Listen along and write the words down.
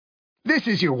This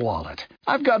is your wallet.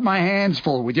 I've got my hands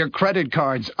full with your credit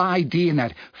cards, ID, and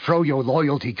that Froyo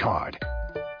loyalty card.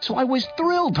 So I was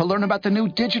thrilled to learn about the new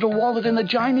digital wallet in the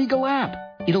Giant Eagle app.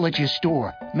 It'll let you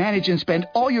store, manage, and spend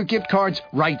all your gift cards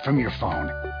right from your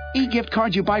phone. E-gift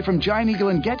cards you buy from Giant Eagle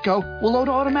and GetGo will load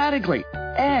automatically.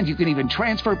 And you can even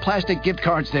transfer plastic gift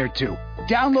cards there, too.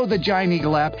 Download the Giant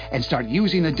Eagle app and start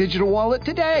using the digital wallet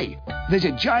today.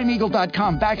 Visit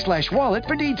gianteagle.com/wallet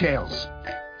for details.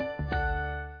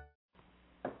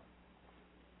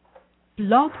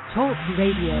 Blog Talk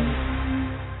Radio.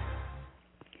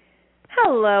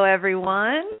 Hello,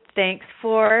 everyone. Thanks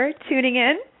for tuning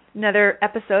in. Another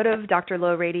episode of Dr.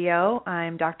 Low Radio.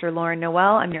 I'm Dr. Lauren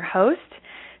Noel. I'm your host.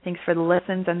 Thanks for the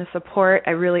listens and the support.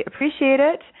 I really appreciate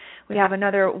it. We have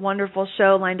another wonderful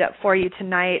show lined up for you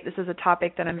tonight. This is a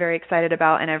topic that I'm very excited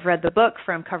about, and I've read the book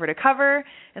from cover to cover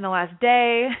in the last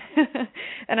day,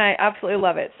 and I absolutely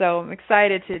love it. So I'm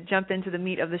excited to jump into the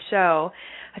meat of the show.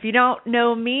 If you don't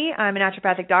know me, I'm a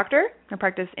naturopathic doctor. I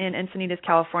practice in Encinitas,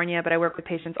 California, but I work with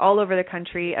patients all over the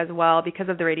country as well. Because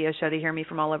of the radio show, they hear me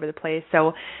from all over the place.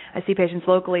 So I see patients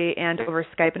locally and over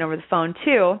Skype and over the phone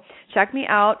too. Check me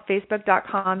out,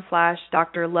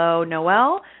 facebook.com/Dr. Low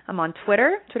Noel. I'm on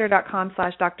Twitter,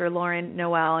 twitter.com/Dr. Lauren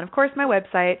Noel. And of course my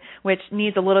website, which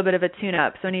needs a little bit of a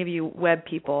tune-up. So any of you web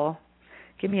people,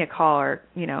 give me a call or,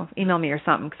 email me or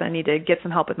something because I need to get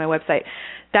some help with my website.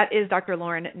 That is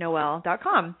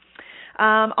drlaurennoel.com.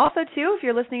 Also, too, if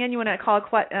you're listening in, you want to call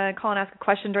and ask a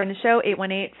question during the show,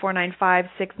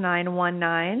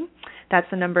 818-495-6919. That's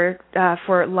the number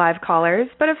for live callers.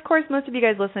 But, of course, most of you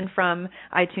guys listen from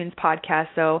iTunes podcast,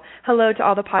 so hello to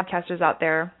all the podcasters out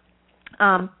there.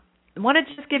 I wanted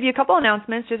to just give you a couple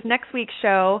announcements. Just next week's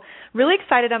show, really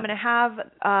excited. I'm going to have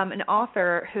an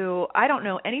author who I don't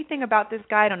know anything about this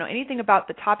guy. I don't know anything about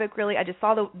the topic really. I just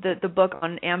saw the book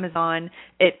on Amazon.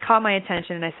 It caught my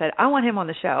attention, and I said, I want him on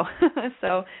the show.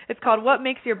 So it's called What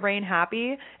Makes Your Brain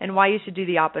Happy and Why You Should Do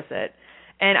the Opposite.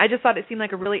 And I just thought it seemed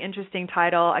like a really interesting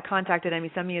title. I contacted him. He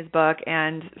sent me his book.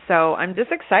 And so I'm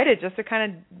just excited just to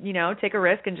kind of, take a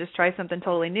risk and just try something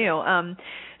totally new.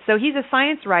 So he's a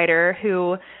science writer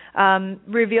who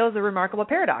reveals a remarkable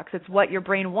paradox. It's what your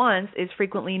brain wants is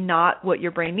frequently not what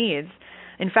your brain needs.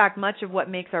 In fact, much of what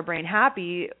makes our brain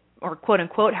happy, or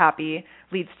quote-unquote happy,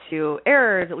 leads to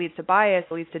errors, it leads to bias,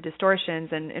 it leads to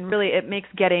distortions, and really it makes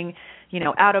getting,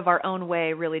 out of our own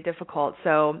way really difficult.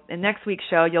 So in next week's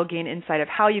show, you'll gain insight of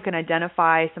how you can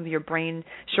identify some of your brain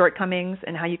shortcomings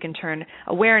and how you can turn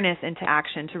awareness into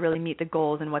action to really meet the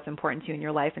goals and what's important to you in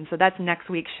your life. And so that's next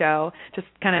week's show, just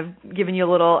kind of giving you a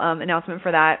little announcement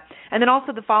for that. And then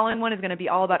also the following one is going to be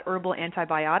all about herbal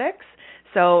antibiotics.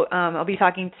 So I'll be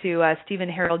talking to Stephen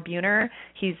Harold Buhner.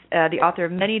 He's the author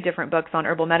of many different books on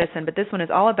herbal medicine, but this one is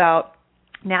all about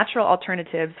natural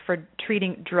alternatives for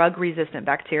treating drug-resistant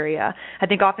bacteria. I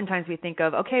think oftentimes we think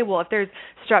of, okay, well, if there's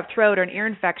strep throat or an ear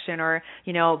infection or,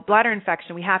 bladder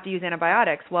infection, we have to use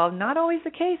antibiotics. Well, not always the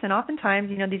case, and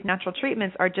oftentimes, these natural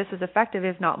treatments are just as effective,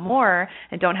 if not more,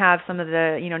 and don't have some of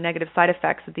the, negative side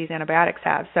effects that these antibiotics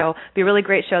have. So it'll be a really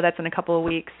great show. That's in a couple of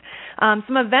weeks.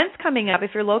 Some events coming up.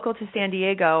 If you're local to San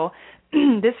Diego,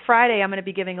 this Friday I'm going to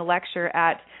be giving a lecture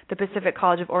at the Pacific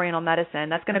College of Oriental Medicine.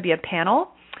 That's going to be a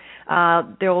panel.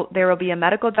 There will be a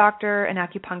medical doctor, an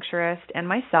acupuncturist, and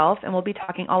myself, and we'll be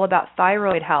talking all about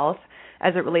thyroid health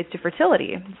as it relates to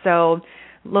fertility. So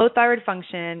low thyroid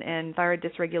function and thyroid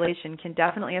dysregulation can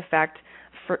definitely affect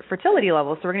fertility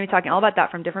levels. So we're going to be talking all about that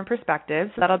from different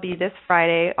perspectives. So that'll be this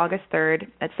Friday, August 3rd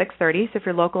at 6:30. So if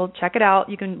you're local, check it out.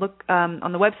 You can look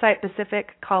on the website,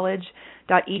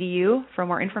 pacificcollege.edu, for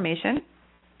more information.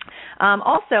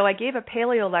 Also, I gave a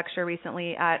paleo lecture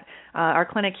recently at our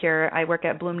clinic here. I work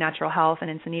at Bloom Natural Health in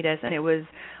Encinitas, and it was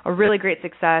a really great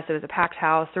success. It was a packed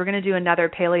house. So we're going to do another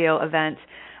paleo event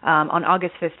on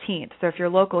August 15th. So if you're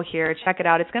local here, check it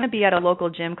out. It's going to be at a local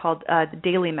gym called the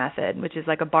Daily Method, which is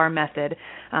like a bar method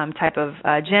type of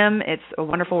gym. It's a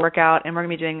wonderful workout, and we're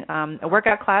going to be doing a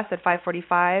workout class at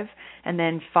 5:45 and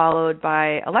then followed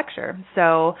by a lecture.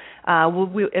 So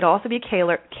it'll also be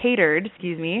catered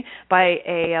by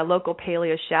a local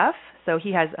paleo chef. So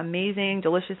he has amazing,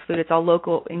 delicious food. It's all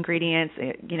local ingredients.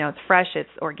 It's fresh,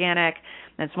 it's organic,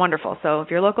 and it's wonderful. So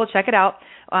if you're local, check it out.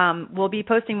 We'll be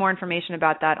posting more information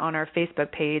about that on our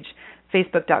Facebook page,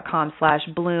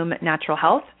 facebook.com/Bloom Natural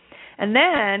Health. And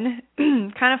then,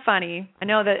 kind of funny, I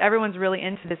know that everyone's really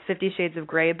into this 50 Shades of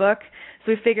Grey book,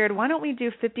 so we figured, why don't we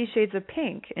do 50 Shades of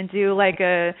Pink and do like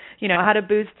how to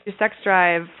boost your sex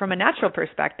drive from a natural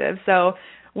perspective. So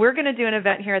we're going to do an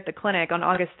event here at the clinic on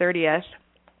August 30th.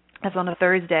 That's on a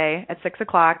Thursday at 6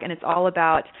 o'clock, and it's all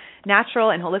about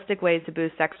natural and holistic ways to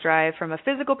boost sex drive from a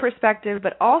physical perspective,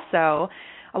 but also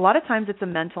a lot of times it's a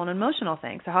mental and emotional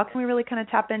thing. So how can we really kind of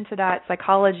tap into that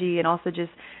psychology and also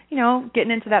just,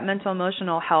 getting into that mental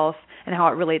emotional health and how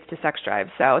it relates to sex drive.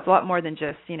 So it's a lot more than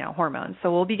just, hormones.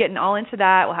 So we'll be getting all into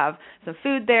that. We'll have some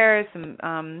food there, some,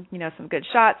 some good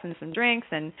shots and some drinks.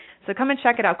 And so come and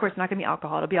check it out. Of course, it's not going to be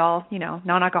alcohol. It'll be all,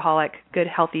 non-alcoholic, good,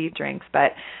 healthy drinks.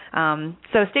 But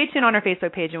so stay tuned on our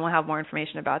Facebook page and we'll have more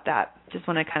information about that. Just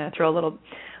want to kind of throw a little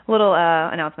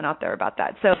announcement out there about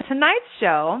that. So tonight's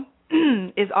show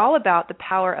is all about the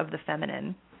power of the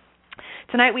feminine.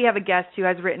 Tonight we have a guest who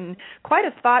has written quite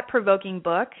a thought-provoking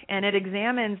book, and it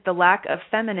examines the lack of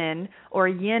feminine or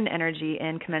yin energy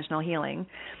in conventional healing.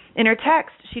 In her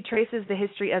text, she traces the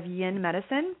history of yin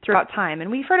medicine throughout time.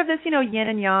 And we've heard of this, yin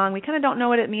and yang. We kind of don't know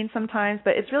what it means sometimes,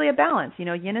 but it's really a balance.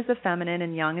 Yin is the feminine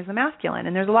and yang is the masculine.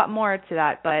 And there's a lot more to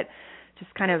that, but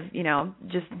just kind of,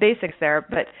 just basics there.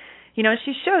 But,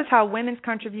 she shows how women's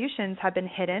contributions have been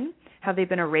hidden, how they've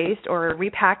been erased or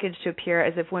repackaged to appear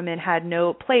as if women had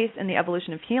no place in the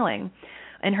evolution of healing.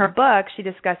 In her book, she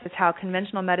discusses how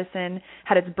conventional medicine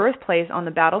had its birthplace on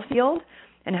the battlefield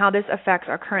and how this affects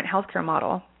our current healthcare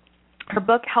model. Her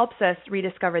book helps us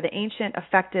rediscover the ancient,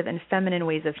 effective, and feminine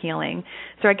ways of healing.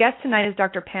 So our guest tonight is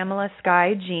Dr. Pamela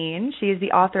Skye Jean. She is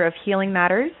the author of Healing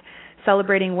Matters,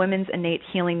 Celebrating Women's Innate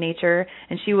Healing Nature,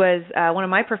 and she was one of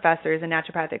my professors in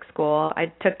naturopathic school. I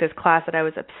took this class that I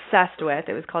was obsessed with.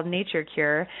 It was called Nature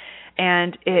Cure,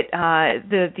 and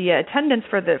the attendance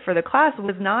for the class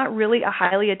was not really a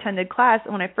highly attended class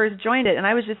when I first joined it, and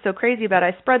I was just so crazy about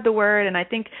it. I spread the word, and I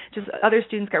think just other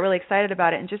students got really excited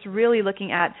about it, and just really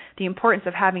looking at the importance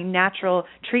of having natural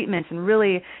treatments and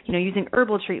really, using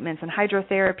herbal treatments and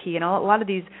hydrotherapy and a lot of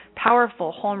these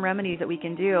powerful home remedies that we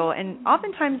can do. And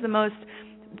oftentimes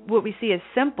what we see as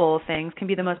simple things can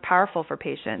be the most powerful for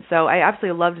patients. So I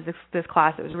absolutely loved this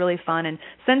class. It was really fun. And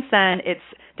since then, it's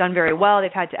done very well.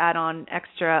 They've had to add on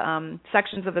extra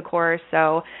sections of the course.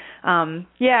 So, so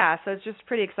it's just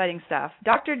pretty exciting stuff.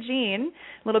 Dr. Jean,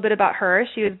 a little bit about her.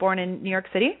 She was born in New York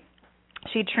City.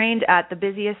 She trained at the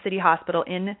busiest city hospital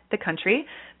in the country,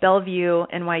 Bellevue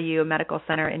NYU Medical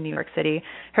Center in New York City.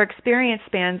 Her experience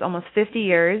spans almost 50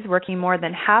 years, working more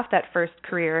than half that first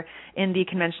career in the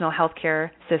conventional healthcare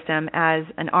system as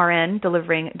an RN,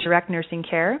 delivering direct nursing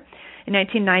care. In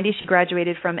 1990, she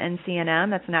graduated from NCNM,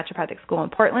 that's a naturopathic school in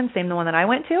Portland, same the one that I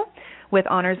went to, with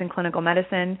honors in clinical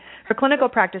medicine. Her clinical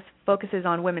practice focuses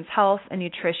on women's health and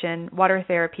nutrition, water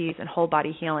therapies, and whole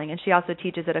body healing, and she also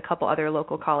teaches at a couple other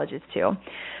local colleges too.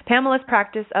 Pamela's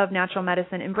practice of natural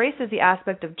medicine embraces the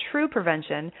aspect of true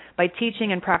prevention by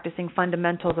teaching and practicing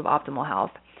fundamentals of optimal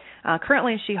health.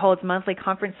 Currently, she holds monthly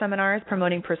conference seminars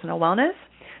promoting personal wellness.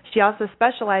 She also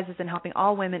specializes in helping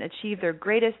all women achieve their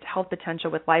greatest health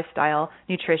potential with lifestyle,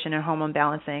 nutrition, and hormone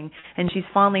balancing, and she's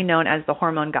fondly known as the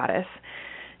Hormone Goddess.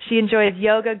 She enjoys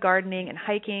yoga, gardening, and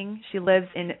hiking. She lives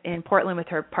in Portland with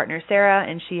her partner, Sarah,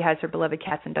 and she has her beloved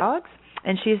cats and dogs.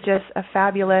 And she's just a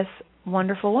fabulous,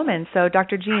 wonderful woman. So,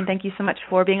 Dr. Jean, thank you so much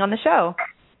for being on the show.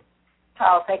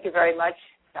 Oh, thank you very much,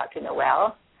 Dr.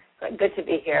 Noel. Good to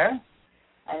be here.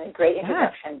 And a great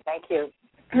introduction. Yeah. Thank you.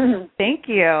 Thank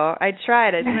you. I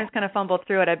tried. I sometimes kind of fumbled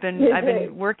through it. I've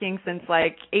been working since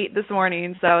like 8 this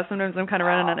morning, so sometimes I'm kind of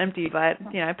running on empty. But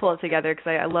I pull it together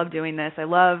because I love doing this. I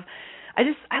love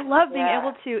being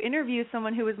able to interview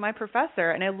someone who was my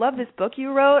professor, and I love this book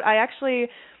you wrote. I actually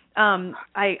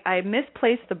I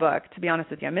misplaced the book, to be honest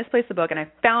with you. I misplaced the book, and I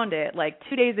found it like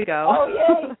 2 days ago. Oh,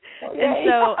 yay. Oh, yay.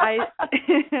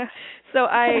 And so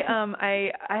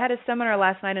I had a seminar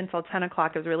last night until 10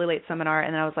 o'clock. It was a really late seminar,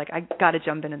 and then I was like, I got to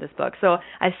jump into this book. So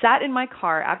I sat in my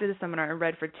car after the seminar and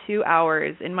read for 2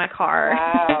 hours in my car.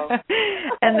 Wow.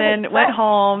 And then went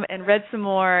home and read some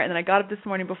more, and then I got up this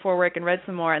morning before work and read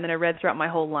some more, and then I read throughout my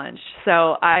whole lunch.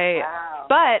 So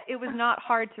but it was not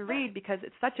hard to read because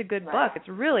it's such a good book. It's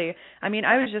really, I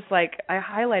was just like, I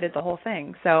highlighted the whole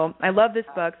thing. So I love this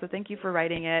book, so thank you for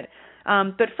writing it.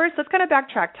 But first, let's kind of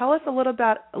backtrack. Tell us a little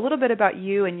bit about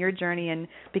you and your journey in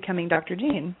becoming Dr.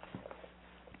 Jean.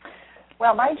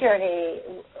 Well, my journey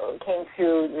came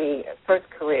through the first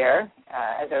career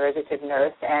as a registered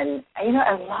nurse, and I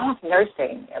love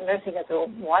nursing. Nursing is a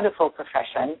wonderful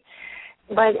profession.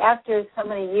 But after so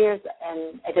many years,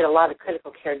 and I did a lot of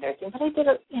critical care nursing, but I did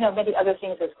many other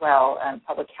things as well,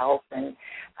 public health, and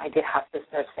I did hospice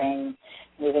nursing,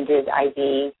 and even did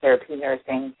IV therapy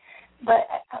nursing. But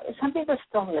something was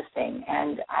still missing,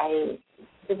 and I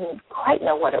didn't quite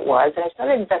know what it was. And I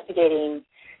started investigating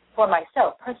for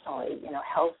myself personally,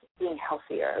 being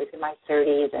healthier. I was in my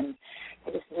 30s, and I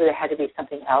just knew there had to be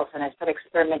something else, and I started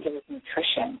experimenting with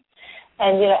nutrition.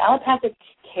 And, allopathic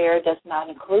care does not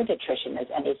include nutrition as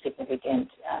any significant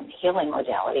healing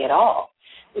modality at all.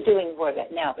 We're doing more of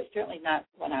that now, but certainly not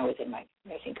when I was in my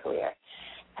nursing career.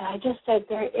 And I just said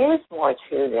there is more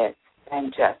to this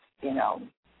than just,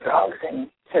 drugs and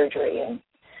surgery, and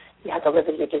you have to live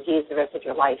with your disease the rest of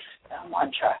your life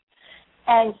mantra.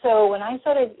 And so when I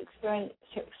started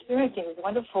experiencing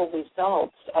wonderful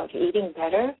results of eating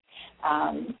better,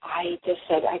 I just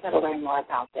said, I got to learn more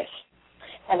about this.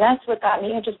 And that's what got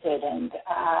me interested. And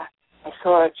I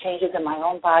saw changes in my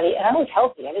own body. And I was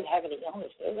healthy. I didn't have any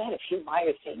illnesses. I had a few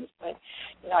minor things. But,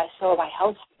 I saw my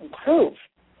health improve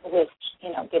with,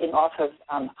 getting off of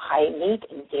high meat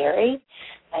and dairy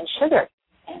and sugar.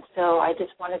 And so I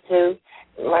just wanted to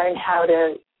learn how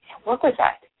to work with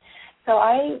that. So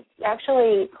I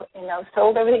actually,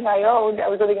 sold everything I owned. I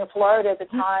was living in Florida at the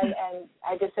time, and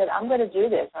I just said, I'm going to do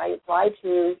this. I applied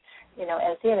to,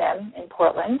 NCNM in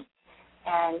Portland,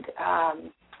 and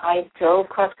I drove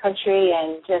cross-country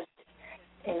and just,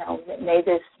 made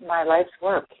this my life's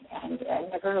work, and I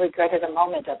never regretted a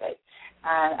moment of it.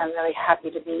 I'm really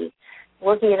happy to be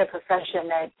working in a profession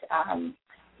that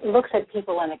looks at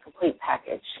people in a complete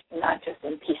package, not just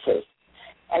in pieces.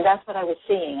 And that's what I was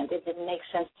seeing, and it didn't make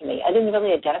sense to me. I didn't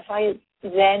really identify it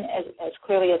then as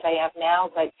clearly as I have now,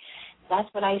 but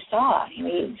that's what I saw.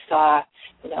 We saw,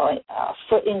 a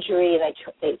foot injury, and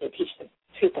they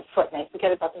treat the foot, and they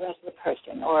forget about the rest of the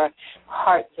person, or a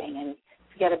heart thing, and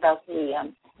forget about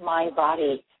the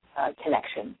mind-body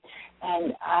connection.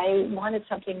 And I wanted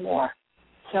something more.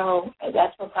 So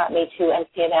that's what got me to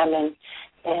NCNM, and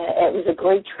it was a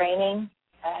great training,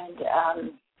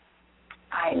 and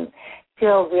I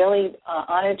feel really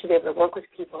honored to be able to work with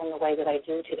people in the way that I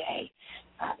do today,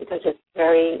 because it's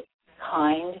very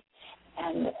kind,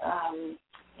 and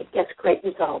it gets great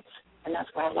results, and that's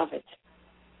why I love it.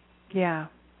 Yeah.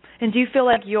 And do you feel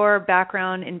like your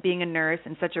background in being a nurse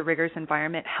in such a rigorous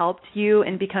environment helped you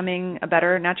in becoming a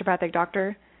better naturopathic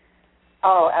doctor?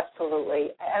 Oh, absolutely.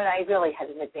 And I really had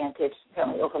an advantage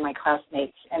over my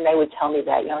classmates, and they would tell me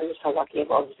that, you're so lucky to have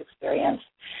all this experience.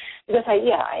 Because I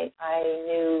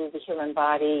knew the human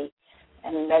body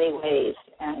in many ways,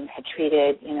 and had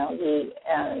treated,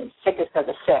 the sickest of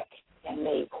the sick and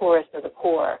the poorest of the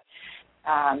poor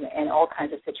in all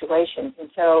kinds of situations. And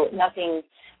so nothing,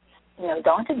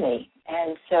 daunted me.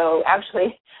 And so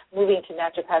actually moving to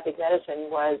naturopathic medicine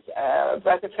was a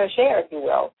breath of fresh air, if you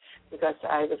will, because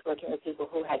I was working with people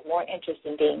who had more interest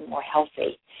in being more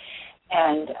healthy.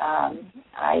 And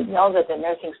I know that the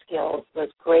nursing skills was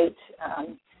great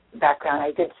background.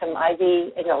 I did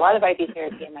a lot of IV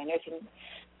therapy in my nursing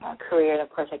career, and of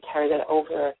course I carried that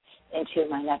over into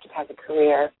my naturopathic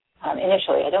career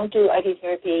initially. I don't do IV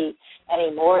therapy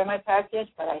anymore in my practice,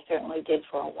 but I certainly did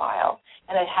for a while.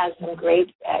 And it has some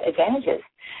great advantages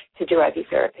to do IV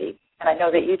therapy. And I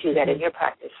know that you do that in your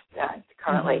practice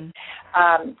currently.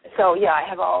 Mm-hmm. I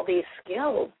have all these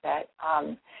skills that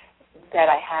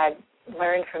I had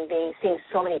learned from seeing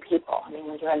so many people. I mean,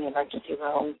 when you're in the emergency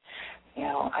room,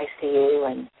 ICU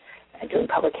and doing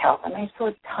public health, I saw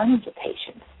tons of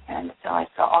patients, and so I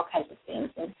saw all kinds of things.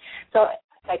 And so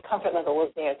my comfort level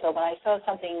was there. So when I saw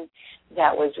something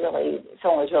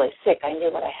someone was really sick, I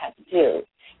knew what I had to do,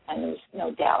 and there was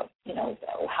no doubt,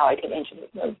 how I could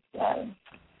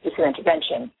do some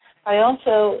intervention. I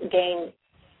also gained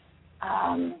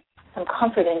some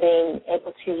comfort in being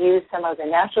able to use some of the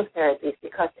natural therapies,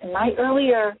 because in my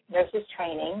earlier nurses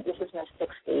training, this was in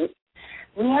the 60s,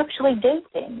 we actually did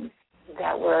things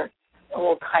that were a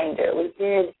little kinder. We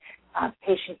did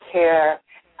patient care,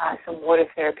 some water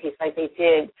therapies, like they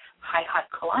did high hot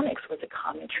colonics was a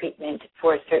common treatment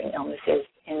for certain illnesses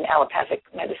in allopathic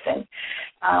medicine.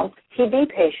 TB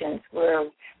patients were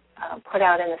put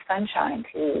out in the sunshine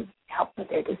to help with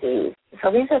their disease.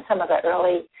 So these are some of the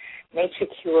early nature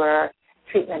cure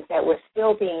treatments that were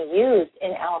still being used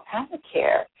in allopathic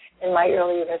care in my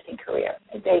early nursing career.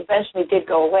 They eventually did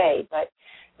go away, but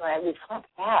when I reflect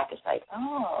back, it's like,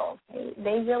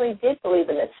 they really did believe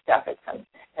in this stuff at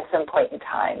some point in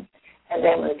time. And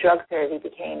then when the drug therapy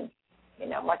became,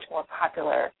 much more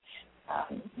popular,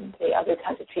 the other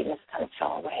kinds of treatments kind of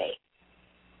fell away.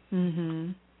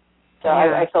 Mm-hmm. So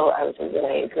I felt I was a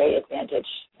really great advantage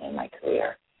in my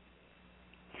career.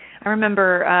 I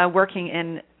remember working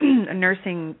in a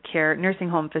nursing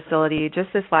home facility just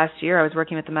this last year. I was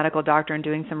working with the medical doctor and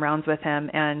doing some rounds with him,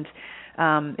 and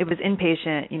it was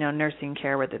inpatient, nursing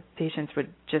care where the patients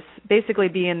would just basically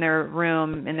be in their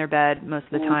room, in their bed most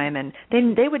of the time, and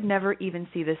they would never even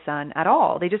see the sun at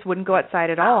all. They just wouldn't go outside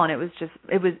at all, and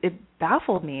it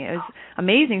baffled me. It was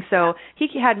amazing. So he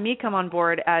had me come on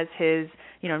board as his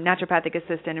naturopathic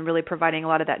assistant and really providing a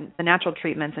lot of the natural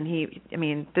treatments. And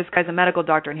this guy's a medical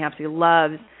doctor and he absolutely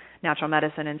loves natural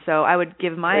medicine. And so I would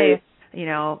give my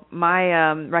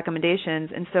recommendations.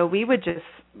 And so we would just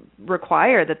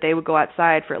require that they would go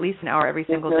outside for at least an hour every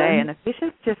single day. And the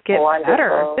patients just get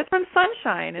better. It's from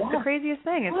sunshine. It's the craziest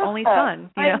thing. It's only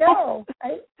sun. I know.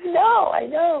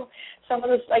 Some of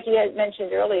the, like you had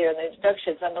mentioned earlier in the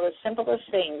introduction, some of the simplest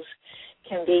things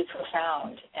can be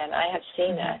profound. And I have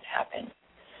seen that happen.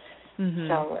 Mm-hmm.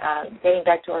 So getting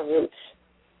back to our roots.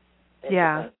 Basically.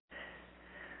 Yeah.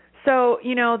 So,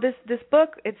 this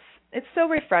book, it's so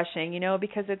refreshing,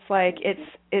 because it's like,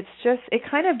 it's just, it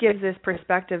kind of gives this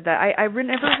perspective that I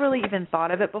never really even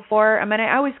thought of it before. I mean,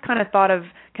 I always kind of thought of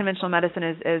conventional medicine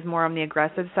as more on the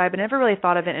aggressive side, but never really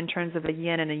thought of it in terms of a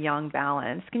yin and a yang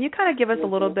balance. Can you kind of give us a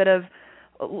little bit of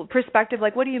perspective?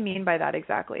 Like, what do you mean by that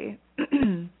exactly?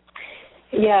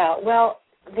 Yeah, well,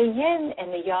 the yin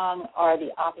and the yang are the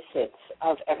opposites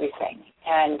of everything,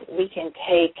 and we can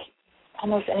take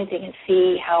almost anything and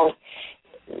see how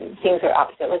things are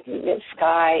opposite. Like the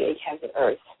sky, you have the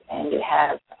earth, and you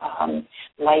have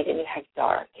light, and you have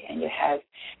dark, and you have,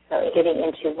 getting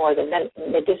into more the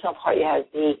medicinal part, you have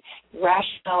the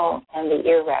rational and the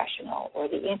irrational, or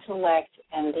the intellect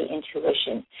and the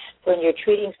intuition. So when you're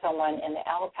treating someone in the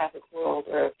allopathic world,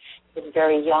 it's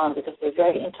very young because they're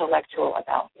very intellectual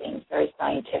about things, very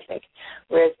scientific,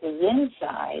 whereas the yin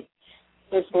side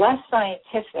is less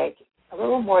scientific, a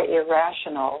little more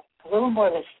irrational, a little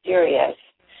more mysterious,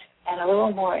 and a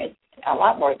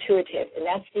lot more intuitive, and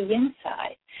that's the yin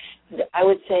side. I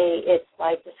would say it's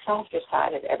like the softer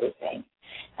side of everything.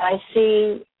 And I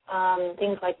see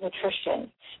things like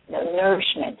nutrition,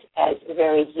 nourishment as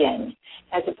very yin,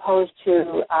 as opposed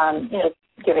to,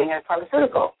 giving a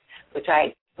pharmaceutical, which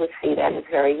I would see that as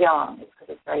very yang, because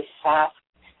it's very fast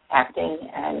acting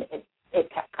and it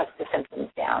cuts the symptoms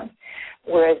down.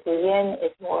 Whereas the yin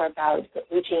is more about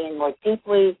reaching in more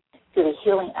deeply to the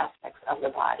healing aspects of the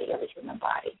body, of the human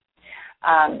body.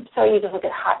 So you can look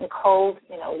at hot and cold.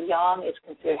 Yang is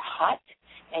considered hot,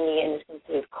 and yin is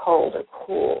considered cold or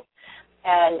cool.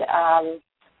 And,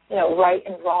 right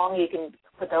and wrong, you can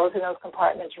put those in those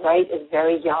compartments. Right is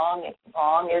very yang, and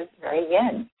wrong is very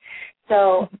yin.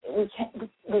 So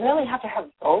we really have to have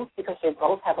both, because they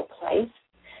both have a place,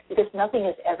 because nothing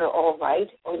is ever all right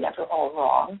or never all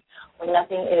wrong, or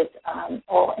nothing is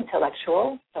all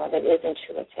intellectual, some of it is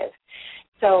intuitive.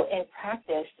 So in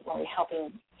practice, when we're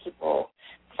helping people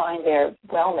find their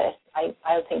wellness, I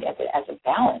think of it as a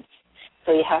balance.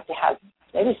 So you have to have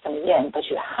maybe some yin, but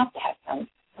you have to have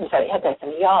you have to have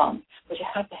some yang, but you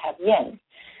have to have yin.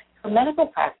 For medical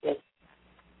practice,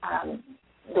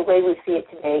 the way we see it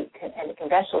today in the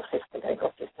conventional system,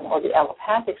 medical system, or the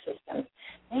allopathic system,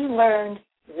 they learned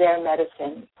their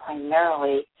medicine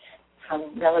primarily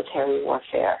from military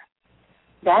warfare.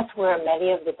 That's where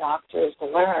many of the doctors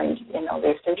learned,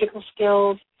 their surgical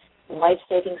skills,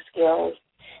 life-saving skills.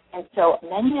 And so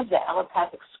many of the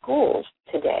allopathic schools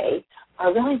today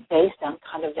are really based on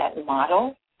kind of that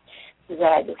model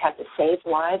that you have to save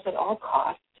lives at all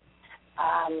costs.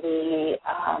 We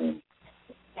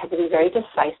have to be very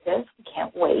decisive. We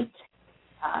can't wait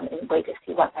and wait to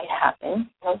see what might happen.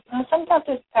 Some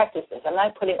doctors practice this. I'm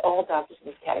not putting all doctors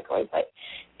in this category, but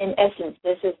in essence,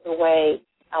 this is the way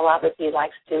allopathy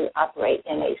likes to operate,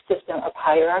 in a system of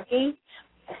hierarchy,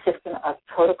 a system of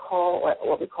protocol, or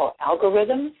what we call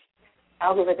algorithms.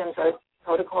 Algorithms are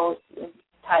protocols,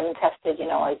 time and tested,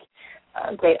 like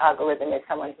a great algorithm is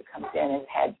someone who comes in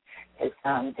and is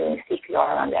doing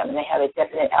CPR on them, and they have a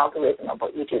definite algorithm of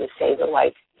what you do to save the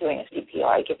life doing a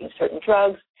CPR, giving certain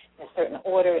drugs in a certain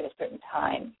order in a certain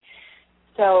time.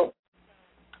 So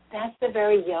that's the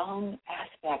very young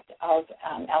aspect of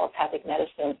allopathic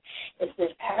medicine, is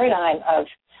this paradigm of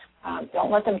don't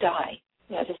let them die.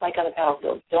 Just like on the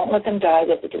battlefield, don't let them die.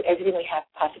 We have to do everything we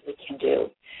possibly can do.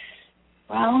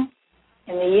 Well,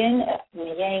 in the yin and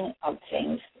the yang of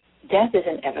things, death is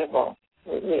inevitable.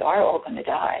 We are all going to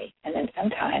die, and then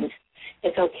sometimes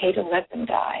it's okay to let them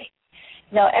die.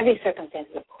 Now, every circumstance,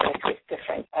 of course, is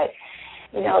different, but,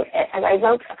 and I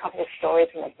wrote a couple of stories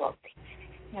in the book.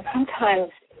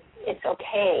 Sometimes it's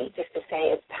okay just to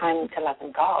say it's time to let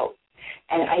them go.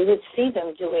 And I would see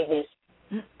them doing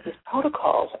these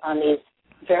protocols on these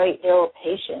very ill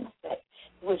patients that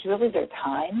it was really their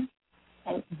time,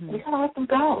 and we got to let them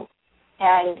go.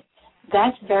 And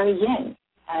that's very yin.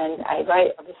 And I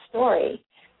write the story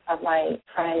of my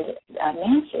friend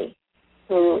Nancy,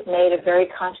 who made a very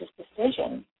conscious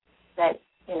decision that,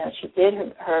 she did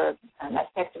her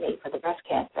mastectomy for the breast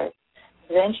cancer.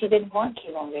 Then she didn't want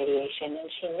chemo and radiation, and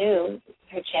she knew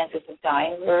her chances of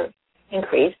dying were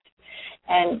increased.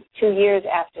 And 2 years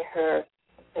after her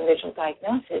original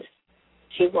diagnosis,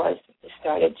 she was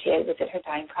at her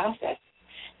dying process.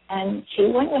 And she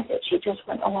went with it. She just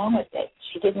went along with it.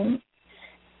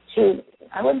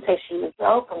 I wouldn't say she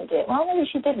welcomed it. Well, maybe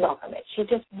she did welcome it. She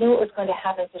just knew it was going to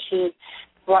happen, so she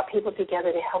brought people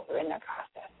together to help her in that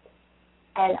process.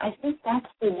 And I think that's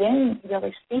the yin,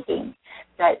 really speaking,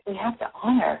 that we have to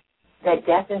honor that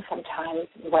death is sometimes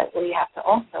what we have to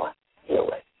also deal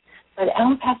with. But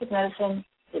allopathic medicine,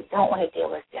 you don't want to deal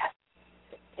with death.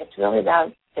 It's really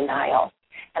about denial.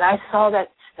 And I saw that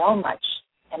so much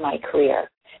in my career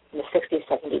in the 60s,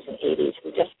 70s, and 80s.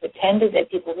 We just pretended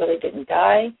that people really didn't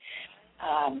die.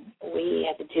 We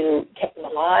had to keep them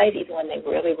alive even when they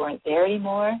really weren't there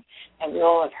anymore. And we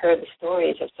all have heard the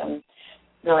stories of some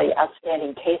really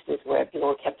outstanding cases where people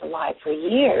were kept alive for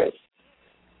years.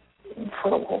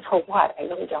 For what? I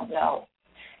really don't know.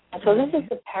 And so this is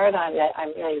the paradigm that I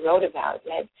really wrote about,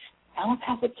 that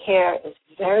allopathic care is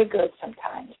very good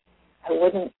sometimes. I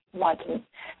would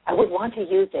want to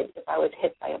use it if I was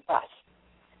hit by a bus.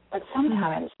 But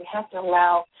sometimes we have to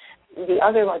allow the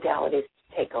other modalities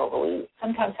to take over. We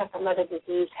sometimes have to let a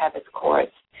disease have its course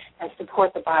and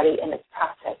support the body in its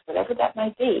process, whatever that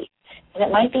might be. And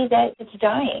it might be that it's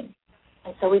dying.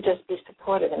 And so we just be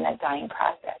supportive in that dying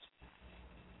process.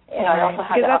 I also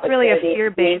have because that's really a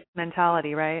fear-based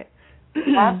mentality, right?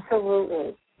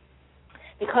 Absolutely.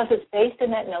 Because it's based in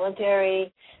that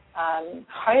military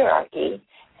hierarchy,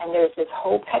 and there's this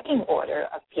whole pecking order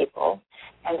of people,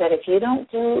 and that if you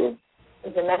don't do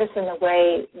the medicine the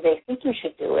way they think you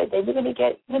should do it, they're going to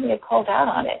get called out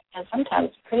on it, and sometimes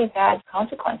pretty bad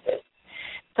consequences.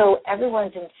 So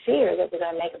everyone's in fear that they're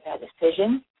going to make a bad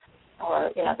decision,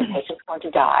 or the patient's going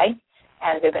to die,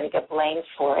 and they're going to get blamed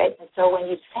for it. And so when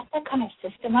you set that kind of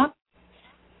system up,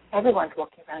 everyone's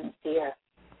walking around in fear.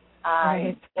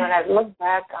 Right. When I look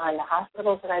back on the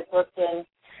hospitals that I've worked in,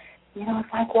 it's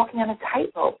like walking on a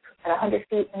tightrope at 100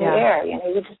 feet in the air.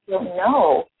 You just don't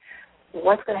know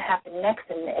what's going to happen next,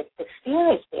 and the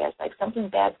fear is there. It's like something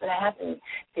bad's going to happen.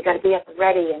 You got to be at the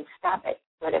ready and stop it,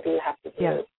 whatever you have to do.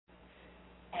 Yeah.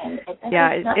 And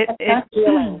it's not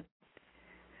healing.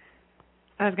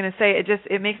 I was going to say,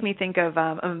 it makes me think of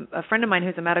a friend of mine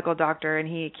who's a medical doctor, and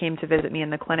he came to visit me in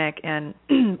the clinic, and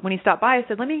when he stopped by, I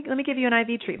said, let me give you an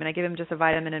IV treatment. I gave him just a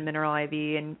vitamin and mineral IV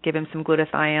and give him some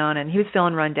glutathione, and he was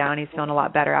feeling run down. He's feeling a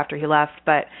lot better after he left,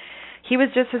 but he was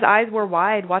just, his eyes were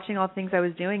wide watching all the things I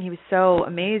was doing. He was so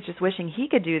amazed, just wishing he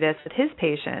could do this with his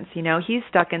patients. He's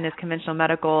stuck in this conventional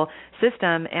medical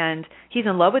system, and he's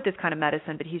in love with this kind of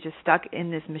medicine, but he's just stuck in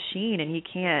this machine, and he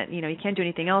can't do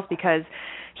anything else because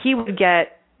he would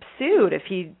get sued if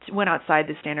he went outside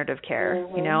the standard of care.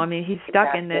 He's stuck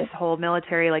in this whole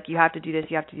military, like, you have to do this,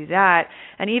 you have to do that.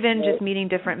 And even just meeting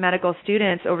different medical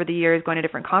students over the years, going to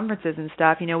different conferences and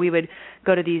stuff, we would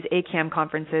go to these ACAM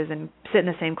conferences and sit in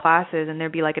the same classes, and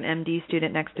there'd be like an MD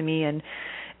student next to me, and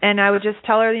I would just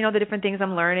tell her, the different things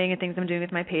I'm learning and things I'm doing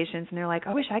with my patients, and they're like,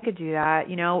 I wish I could do that.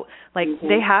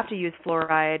 They have to use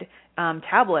fluoride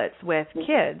tablets with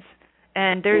kids.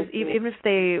 And there's even if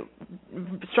they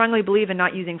strongly believe in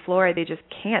not using fluoride, they just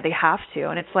can't. They have to.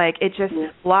 And it's like it just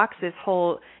blocks this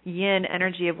whole yin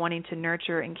energy of wanting to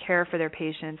nurture and care for their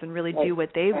patients and really do what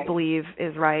they believe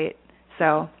is right.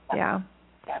 So,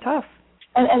 tough.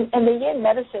 And the yin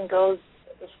medicine goes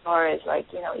as far as, like,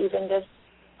 even just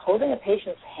holding a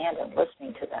patient's hand and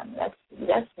listening to them.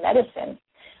 That's medicine.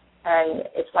 And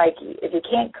it's like if you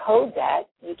can't code that,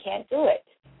 you can't do it.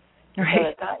 Right. So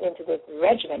it got into this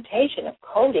regimentation of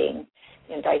coding,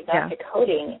 diagnostic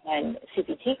coding and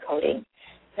CPT coding,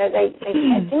 that they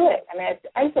can't do it. I mean,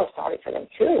 I feel sorry for them,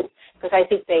 too, because I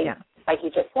think they, like you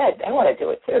just said, they want to do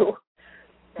it, too.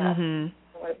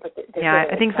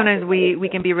 I think sometimes we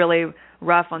can be really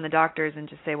rough on the doctors and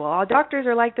just say, well, all doctors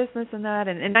are like this and that,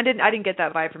 and I didn't get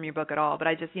that vibe from your book at all, but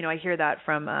I just, I hear that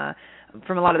from a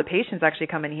lot of the patients actually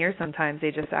come in here sometimes.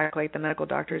 They just act like the medical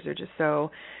doctors are just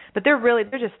so, but they're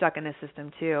just stuck in the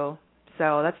system too.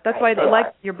 So that's why I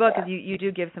like your book, is you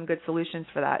do give some good solutions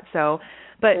for that. So,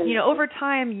 but over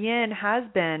time, yin has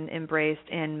been embraced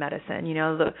in medicine.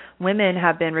 The women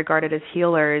have been regarded as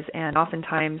healers, and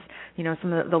oftentimes,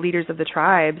 some of the leaders of the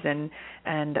tribes, and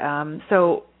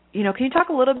so. Can you talk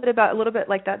a little bit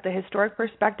like that, the historic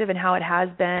perspective and how it has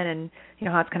been, and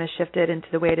how it's kind of shifted into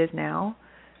the way it is now?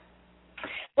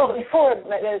 Well, before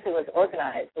medicine was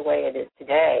organized the way it is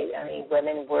today, I mean,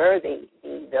 women were the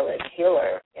village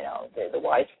healer, the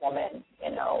wise woman,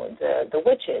 the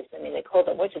witches. I mean, they called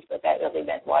them witches, but that really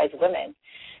meant wise women.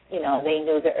 They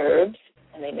knew the herbs,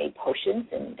 and they made potions,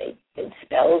 and they did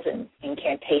spells and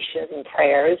incantations and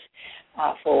prayers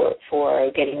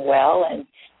for getting well. And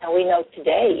we know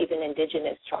today even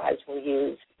indigenous tribes will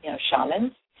use,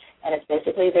 shamans, and it's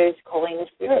basically there's calling the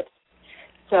spirits.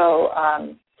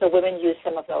 So women use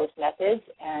some of those methods,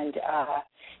 and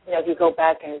if you go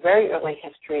back in very early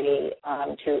history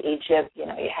to Egypt, you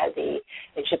had the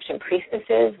Egyptian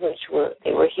priestesses, which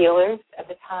were healers at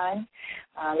the time.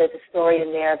 There's a story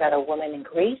in there about a woman in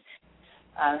Greece.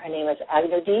 Her name was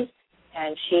Agnodis,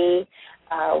 and she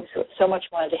so much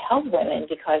wanted to help women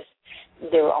because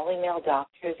there were only male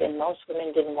doctors, and most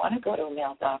women didn't want to go to a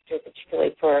male doctor,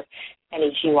 particularly for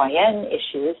any GYN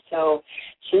issues. So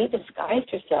she disguised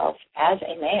herself as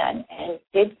a man and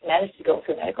did manage to go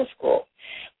through medical school.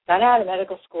 Got out of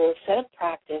medical school, set up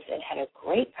practice, and had a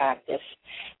great practice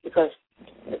because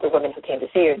the women who came to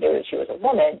see her knew that she was a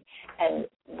woman and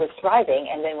was thriving.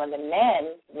 And then when the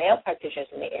male practitioners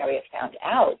in the area found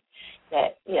out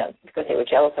that, because they were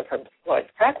jealous of her Lord's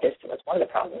practice, was one of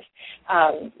the problems,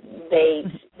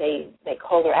 they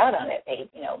called her out on it.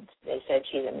 They said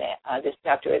she's a man, this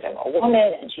doctor is a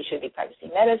woman and she should be practicing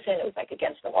medicine. It was like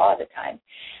against the law at the time.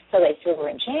 So they threw her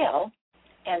in jail.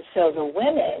 And so the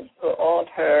women, who were all of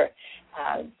her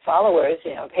followers,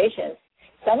 patients,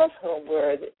 some of whom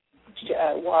were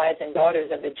wives and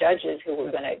daughters of the judges who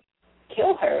were going to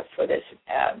kill her for this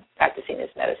practicing this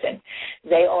medicine,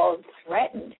 they all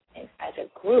threatened as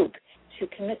a group to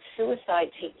commit suicide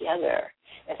together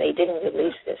if they didn't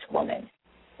release this woman.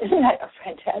 Isn't that a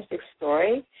fantastic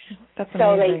story? That's amazing.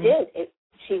 So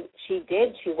they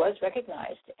did. She was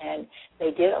recognized, and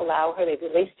they did allow her, they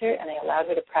released her, and they allowed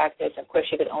her to practice. Of course,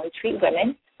 she could only treat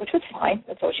women, which was fine.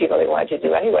 That's what she really wanted to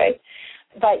do anyway.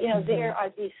 But, there are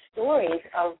these stories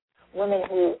of women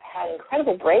who had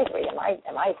incredible bravery, in my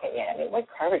opinion. I mean, what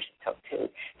courage it took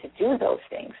to do those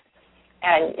things.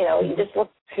 And, you just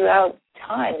look throughout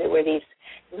time, there were these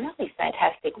really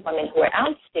fantastic women who were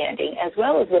outstanding, as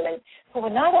well as women who were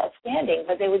not outstanding,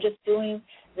 but they were just doing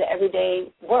the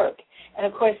everyday work. And,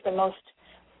 of course, the most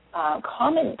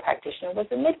common practitioner was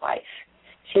the midwife.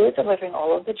 She was delivering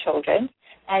all of the children,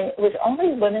 and it was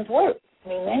only women's work. I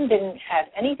mean, men didn't have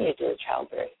anything to do with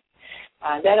childbirth.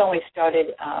 That only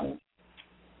started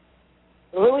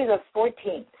Louis the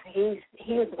 14th.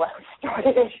 He was the one who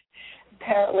started it.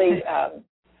 Apparently,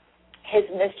 his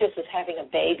mistress was having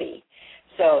a baby,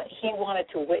 so he wanted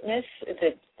to witness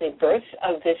the birth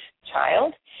of this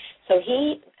child. So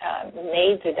he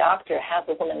made the doctor have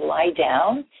the woman lie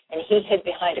down, and he hid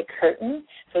behind a curtain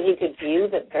so he could view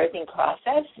the birthing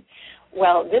process.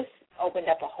 Well, this opened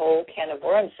up a whole can of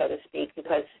worms, so to speak,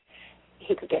 because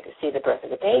he could get to see the birth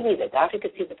of the baby. The doctor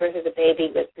could see the birth of the baby.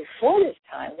 But before this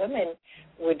time, women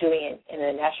were doing it in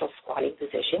a natural squatting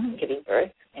position, giving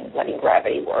birth and letting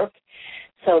gravity work.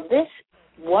 So this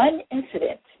one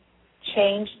incident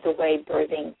changed the way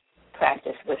birthing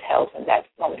practice was held from that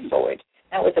moment forward.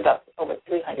 That was about over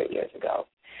 300 years ago,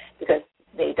 because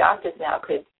the doctors now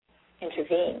could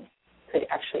intervene, could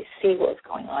actually see what was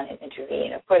going on and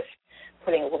intervene. Of course,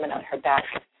 putting a woman on her back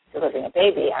delivering a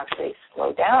baby actually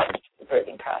slowed down the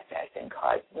birthing process and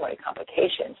caused more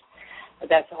complications. But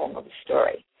that's a whole other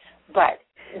story. But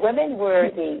women were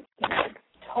the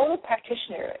total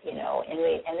practitioner, in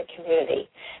the community,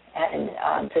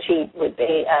 and so she would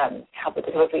be help with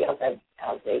the delivery of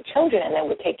the children, and then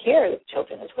would take care of the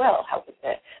children as well, help with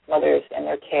the mothers and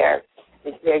their care,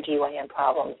 with their GYN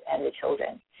problems, and the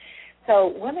children.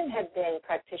 So women have been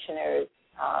practitioners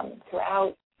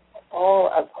throughout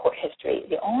all of history.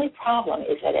 The only problem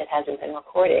is that it hasn't been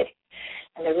recorded.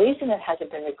 And the reason it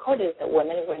hasn't been recorded is that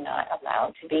women were not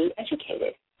allowed to be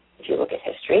educated, if you look at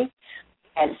history.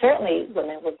 And certainly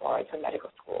women were barred from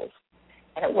medical schools.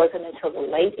 And it wasn't until the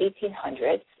late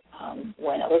 1800s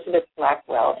when Elizabeth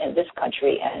Blackwell in this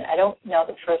country, and I don't know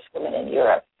the first woman in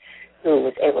Europe who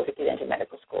was able to get into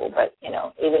medical school, but,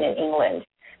 even in England,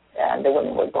 the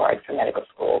women were barred from medical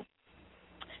school,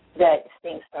 that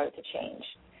things started to change.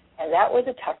 And that was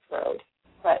a tough road.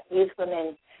 But these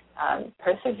women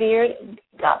persevered,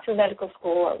 got through medical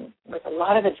school with a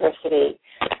lot of adversity,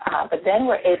 but then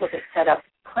were able to set up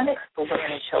clinics for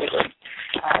women and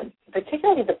children,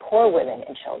 particularly the poor women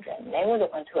and children. They were the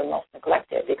ones who were most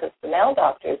neglected, because the male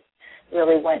doctors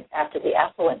really went after the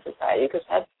affluent society, because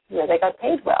that's where they got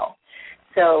paid well.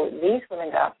 So these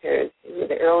women doctors, who were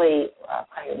the early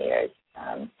pioneers,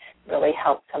 really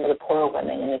helped some of the poorer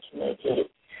women in the community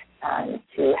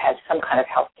to have some kind of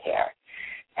health care.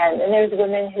 And there's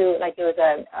women who, like there was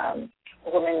a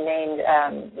woman named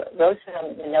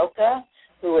Rosa Minoka,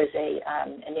 who was a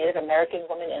Native American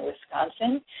woman in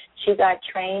Wisconsin. She got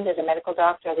trained as a medical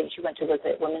doctor. I think she went to a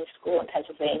women's school in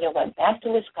Pennsylvania, went back to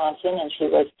Wisconsin, and she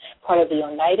was part of the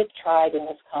Oneida tribe in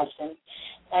Wisconsin.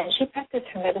 And she practiced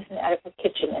her medicine out of her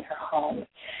kitchen in her home.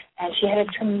 And she had a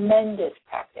tremendous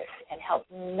practice and helped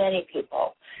many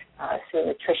people through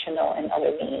nutritional and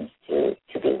other means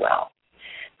to be well.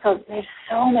 So there's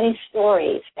so many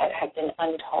stories that have been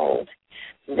untold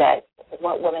that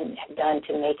what women have done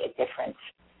to make a difference.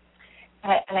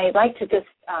 And I'd like to just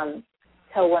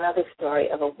tell one other story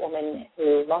of a woman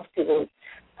who most people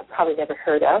have probably never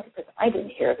heard of, because I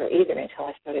didn't hear of her either until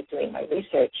I started doing my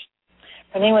research.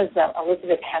 Her name was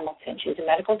Elizabeth Hamilton. She was a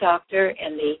medical doctor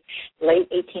in the late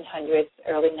 1800s,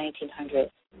 early 1900s.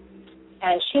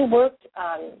 And she worked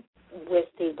with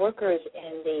the workers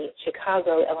in the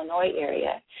Chicago, Illinois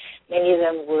area. Many of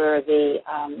them were the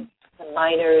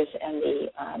miners and the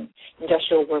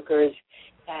industrial workers,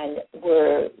 and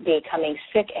were becoming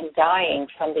sick and dying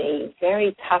from the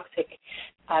very toxic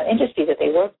industry that they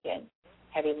worked in,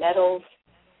 heavy metals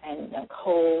and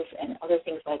coals and other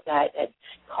things like that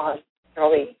caused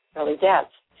early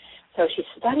deaths. So she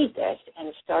studied this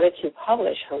and started to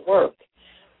publish her work.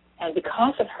 And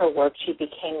because of her work, she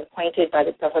became appointed by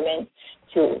the government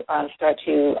to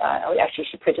actually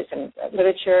she printed some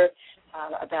literature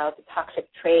about the toxic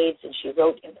trades, and she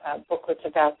wrote booklets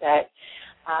about that.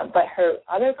 But her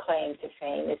other claim to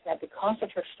fame is that because of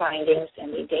her findings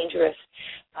and the dangerous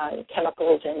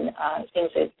chemicals and things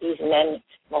that these men,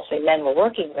 mostly men, were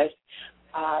working with,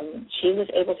 she was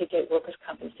able to get workers'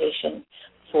 compensation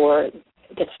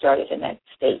get started in that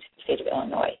state of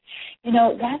Illinois. You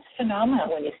know, that's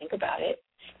phenomenal when you think about it.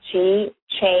 She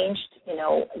changed,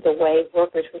 the way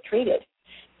workers were treated,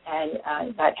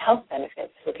 and got health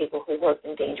benefits for people who worked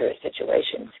in dangerous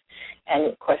situations.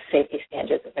 And, of course, safety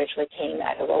standards eventually came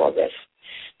out of all of this.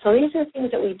 So these are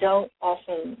things that we don't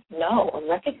often know or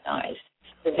recognize,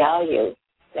 the value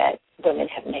that women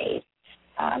have made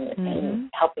in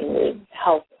helping the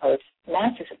health of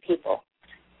masses of people,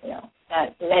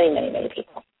 many, many, many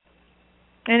people.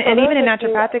 And even in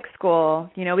naturopathic school,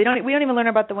 we don't even learn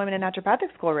about the women in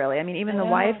naturopathic school, really. I mean, even the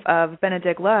wife of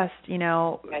Benedict Lust,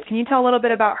 can you tell a little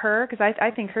bit about her? Because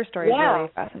I think her story is really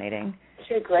fascinating.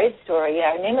 She's a great story.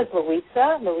 Yeah, her name is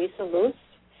Louisa Luce,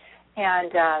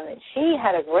 and she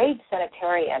had a great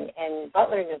sanitarium in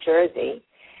Butler, New Jersey,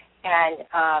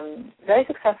 and very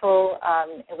successful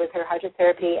with her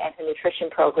hydrotherapy and her nutrition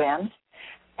programs,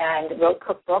 and wrote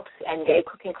cookbooks and gave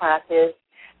cooking classes.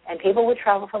 And people would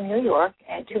travel from New York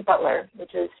and to Butler,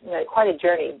 which is quite a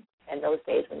journey in those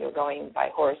days when you were going by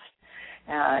horse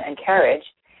and carriage.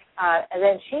 And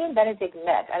then she and Benedict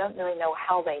met. I don't really know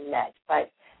how they met,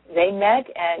 but they met,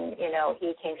 and,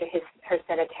 he came to her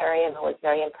sanitarium and was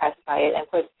very impressed by it. And,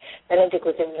 of course, Benedict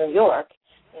was in New York,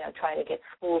 trying to get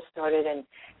schools started. And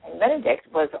Benedict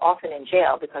was often in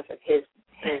jail because of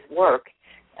his work.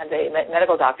 And the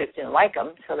medical doctors didn't like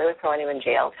him, so they were throwing him in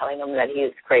jail, telling him that he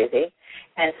was crazy.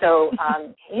 And so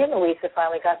he and Louisa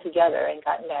finally got together and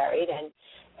got married, and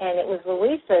it was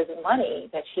Louisa's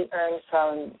money that she earned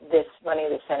from this money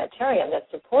of the sanitarium that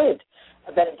supported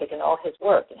Benedict in all his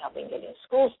work and helping getting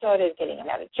school started, getting him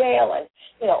out of jail, and,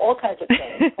 all kinds of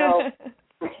things. So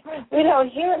we don't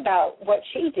hear about what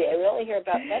she did. We only hear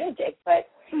about Benedict,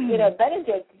 but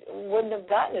Benedict wouldn't have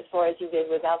gotten as far as he did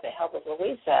without the help of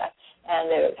Louisa,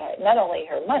 and not only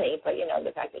her money, but,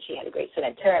 the fact that she had a great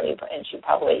sanitarium, and she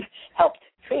probably helped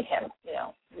treat him,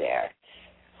 there.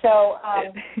 So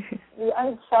the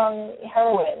unsung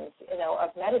heroines, of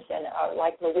medicine are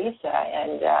like Louisa,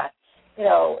 and,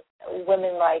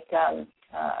 women like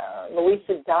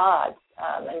Louisa Dobbs,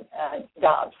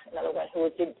 another one who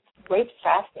did great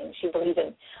fasting. She believed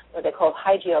in what they call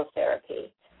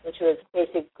hygiotherapy, which was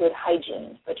basic good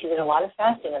hygiene, but she did a lot of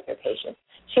fasting with her patients.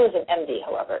 She was an MD,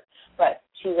 however, but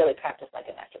she really practiced like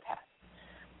a naturopath.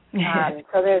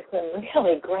 So there's some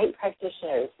really great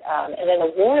practitioners. And then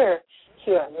the water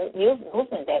cure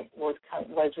movement that was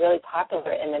really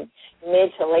popular in the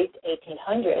mid to late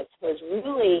 1800s was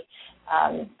really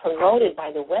promoted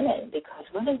by the women, because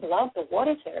women loved the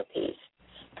water therapies.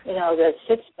 The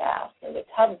sitz bath and the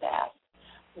tub bath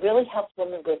really helped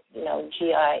women with,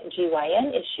 GYN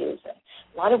issues.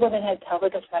 A lot of women had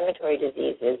pelvic inflammatory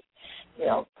diseases,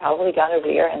 probably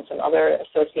gonorrhea and some other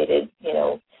associated,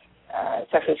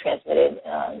 sexually transmitted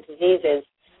diseases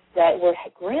that were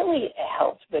really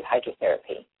helped with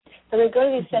hydrotherapy. So they'd go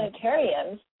to these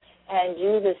sanitariums and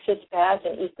do the sitz baths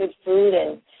and eat good food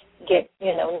and get,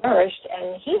 nourished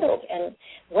and healed. And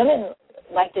women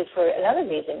liked it for another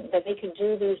reason, that they could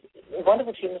do these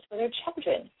wonderful treatments for their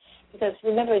children. Because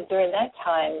remember, during that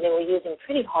time, they were using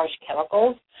pretty harsh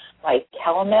chemicals like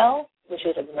calomel, which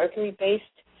is a mercury-based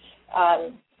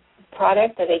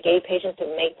product that they gave patients to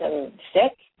make them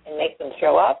sick and make them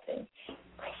throw up, and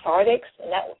cathartics,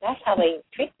 and that's how they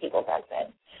treat people back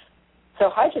then. So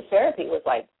hydrotherapy was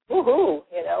like, woohoo,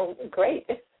 great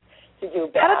to do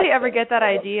baths. How did they ever get that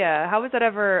idea? How was that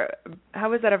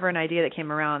ever an idea that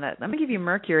came around that, let me give you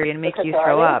mercury and make you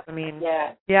throw up? I mean,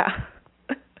 yeah.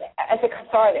 As a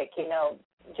cathartic,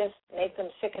 just make them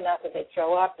sick enough that they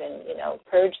throw up and,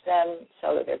 purge them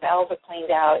so that their bowels are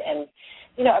cleaned out. And,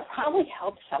 it probably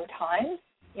helped sometimes,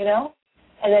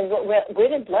 And then where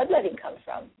did bloodletting come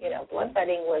from?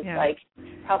 Bloodletting was like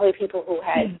probably people who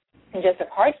had congestive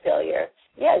heart failure.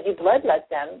 Yeah, as you bloodlet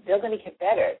them, they're going to get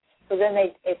better. So then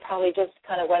it probably just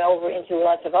kind of went over into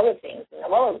lots of other things. And,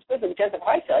 well, it was good for congestive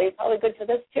heart failure. It's probably good for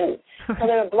this, too. So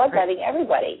they were bloodletting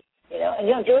everybody,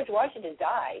 And, George Washington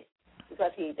died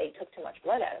because they took too much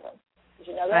blood out of him. Did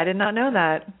you know that? I did not know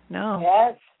that. No.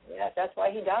 Yes, that's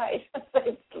why he died.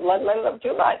 They bloodletted him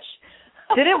too much.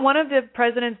 Didn't one of the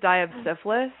presidents die of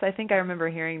syphilis? I think I remember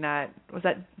hearing that. Was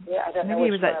that? Yeah, I don't know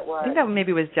which one it was. I think that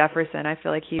maybe was Jefferson. I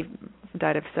feel like he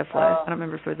died of syphilis. I don't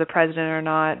remember if it was the president or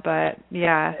not, but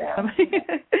yeah.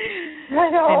 I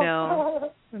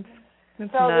know.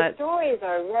 It's so nuts. The stories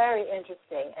are very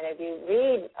interesting, and if you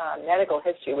read medical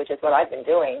history, which is what I've been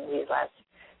doing these last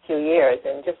few years,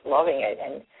 and just loving it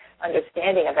and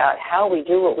understanding about how we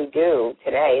do what we do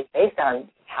today is based on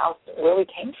where we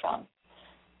came from.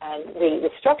 And the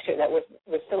structure that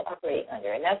we're still operating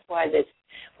under. And that's why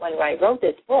when I wrote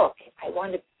this book, I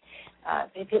wanted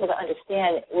people to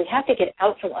understand we have to get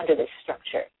out from under this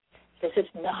structure. This is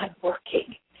not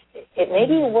working. It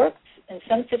maybe works in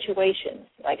some situations.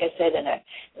 Like I said, in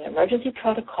an emergency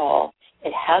protocol,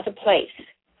 it has a place,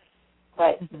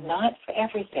 but not for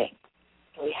everything.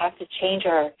 We have to change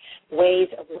our ways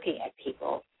of looking at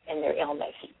people and their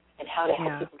illness and how to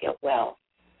help people get well.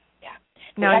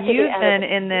 Now, you've been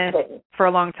in this for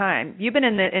a long time. You've been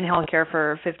in healthcare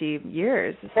for 50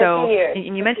 years. 50 years.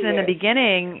 And you mentioned in the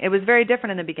beginning, it was very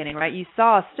different in the beginning, right? You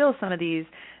saw still some of these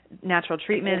natural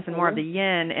treatments and more of the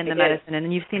yin in the medicine, and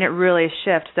then you've seen it really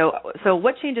shift. So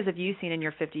what changes have you seen in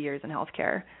your 50 years in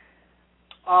healthcare?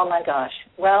 Oh, my gosh.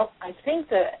 Well, I think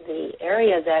the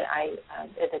area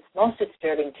that's most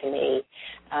disturbing to me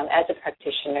as a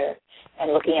practitioner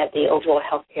and looking at the overall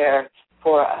healthcare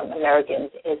for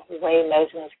Americans is the way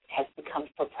medicine has become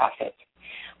for profit.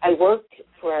 I worked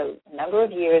for a number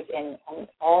of years in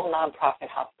all nonprofit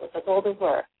hospitals. That's all there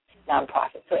were,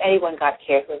 nonprofit. So anyone got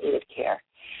care who needed care.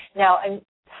 Now,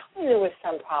 probably there were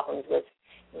some problems with,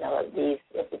 these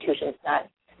institutions not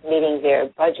meeting their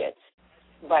budgets,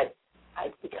 but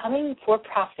becoming for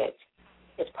profit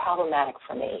is problematic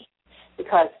for me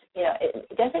because,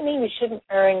 it doesn't mean you shouldn't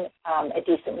earn a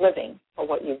decent living for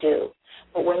what you do.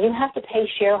 But when you have to pay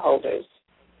shareholders,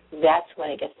 that's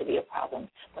when it gets to be a problem.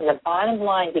 When the bottom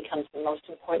line becomes the most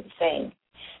important thing,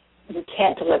 you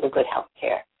can't deliver good health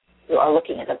care. You are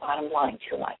looking at the bottom line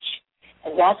too much.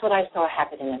 And that's what I saw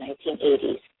happen in the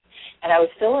 1980s. And I was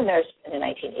still a nurse in the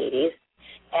 1980s,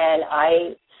 and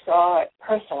I saw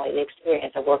personally the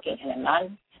experience of working in a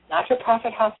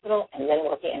not-for-profit hospital and then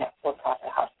working in a for-profit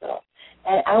hospital.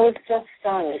 And I was just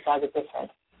stunned by the difference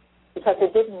because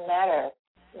it didn't matter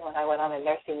when I went on a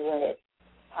nursing unit,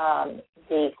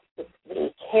 the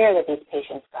care that these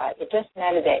patients got. It just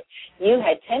mattered that you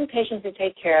had 10 patients to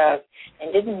take care of,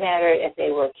 and it didn't matter if they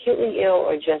were acutely ill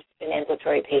or just an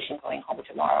ambulatory patient going home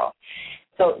tomorrow.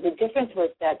 So the difference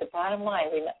was that the bottom line,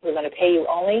 we're going to pay you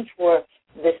only for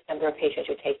this number of patients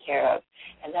you take care of,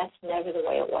 and that's never the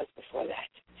way it was before that.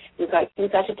 You've got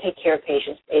to take care of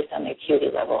patients based on the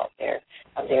acuity level of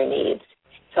their needs,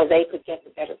 so they could get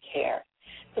the better care.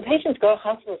 So patients go to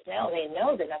hospitals now, they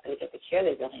know they're not going to get the care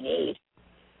they really need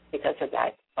because of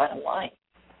that bottom line.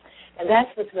 And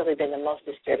that's what's really been the most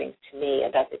disturbing to me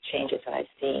about the changes that I've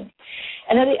seen.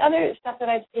 And then the other stuff that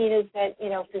I've seen is that,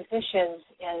 physicians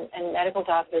and medical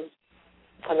doctors,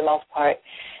 for the most part,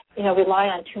 rely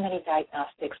on too many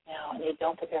diagnostics now, and they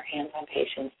don't put their hands on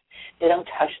patients. They don't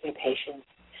touch their patients.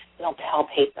 They don't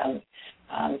palpate them.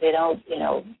 They don't,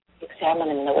 examine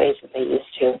them in the ways that they used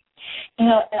to. And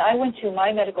I went to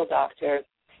my medical doctor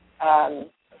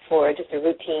for just a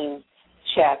routine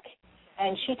check,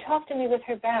 and she talked to me with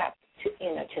her back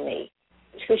to me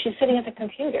because she's sitting at the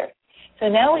computer. So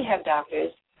now we have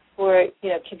doctors who are,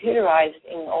 computerized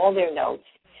in all their notes,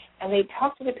 and they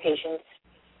talk to the patients,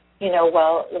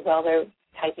 while they're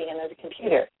typing into the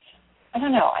computer. I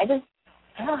don't know. I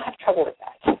don't have trouble with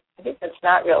that. I think that's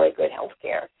not really good health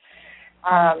care.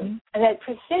 And that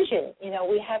precision,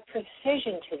 we have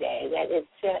precision today that is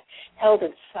held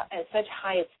in such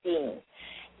high esteem.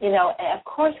 And of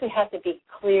course we have to be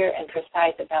clear and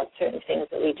precise about certain things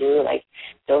that we do, like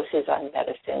doses on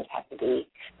medicines have to be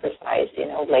precise,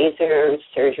 laser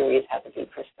surgeries have to be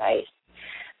precise.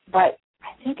 But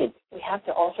I think we have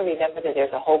to also remember that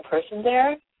there's a whole person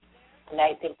there, and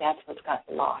I think that's what's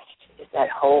gotten lost, is that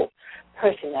whole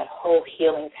person, that whole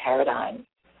healing paradigm.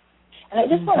 And I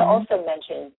just want to also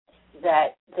mention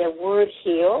that the word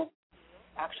heal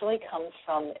actually comes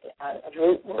from a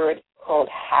root word called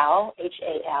hal,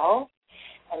 H-A-L,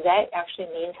 and that actually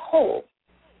means whole.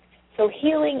 So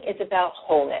healing is about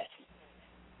wholeness.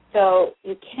 So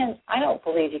I don't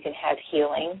believe you can have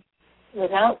healing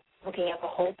without looking at the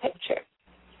whole picture.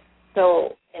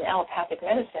 So in allopathic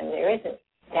medicine, there isn't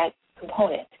that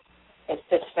component. It's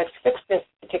just fix this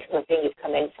particular thing you've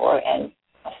come in for, and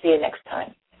I'll see you next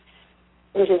time,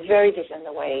 which is very different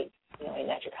than the way in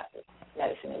naturopathic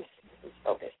medicine is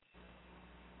focused.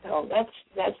 So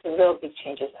that's the real big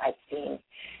changes I've seen,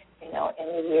 in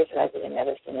the years that I've been in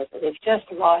medicine, is that they've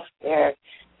just lost their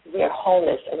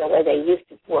wholeness in the way they used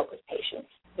to work with patients.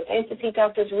 Because I used to see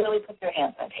doctors really put their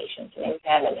hands on patients and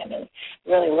examine them and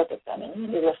really look at them and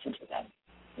really listen to them.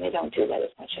 And they don't do that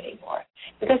as much anymore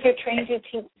because they're trained to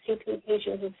see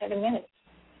patients in 7 minutes.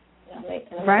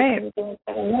 Right. In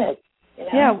 7 minutes.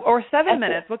 Yeah, or 7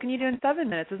 minutes. What can you do in 7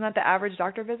 minutes? Isn't that the average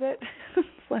doctor visit?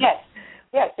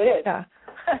 Yes, it is. Yeah.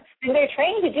 And they're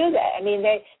trained to do that.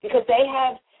 Because they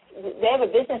have a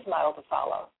business model to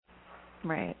follow.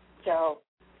 Right. So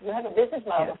you have a business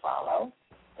model to follow.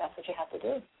 That's what you have to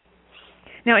do.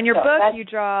 Now, in your book, you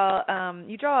draw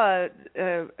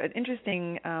an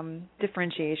interesting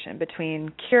differentiation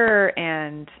between cure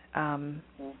and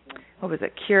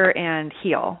cure and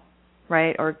heal,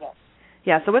 right? Or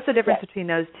so what's the difference between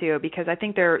those two? Because I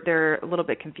think they're a little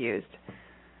bit confused.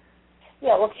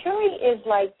 Yeah, well, curing is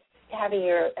like having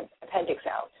your appendix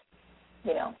out,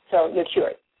 so you're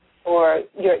cured, or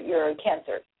your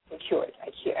cancer, you're cured.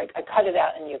 I cut it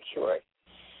out and you're cured.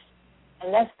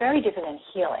 And that's very different than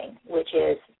healing, which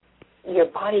is your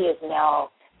body is now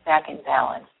back in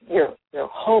balance. Your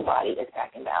whole body is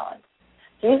back in balance.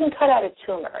 So you can cut out a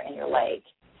tumor in your leg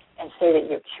and say that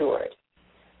you're cured.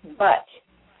 But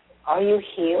are you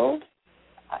healed?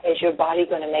 Is your body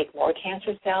going to make more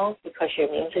cancer cells because your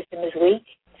immune system is weak?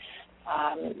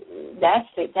 That's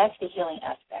the healing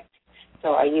aspect. So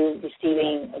are you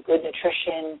receiving a good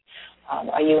nutrition?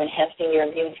 Are you enhancing your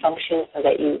immune function so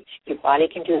that your body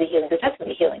can do the healing? Because that's where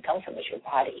the healing comes from, is your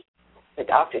body. The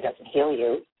doctor doesn't heal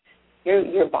you.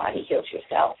 Your body heals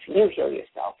yourself. You heal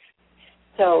yourself.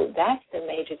 So that's the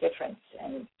major difference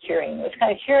in curing. It's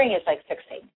kind of curing is like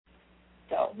fixing.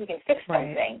 So you can fix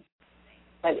something,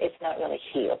 but it's not really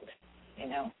healed,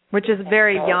 Which is a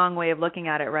very young way of looking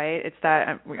at it, right? It's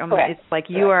that it's like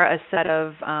you are a set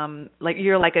of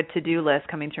you're like a to-do list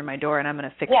coming through my door, and I'm going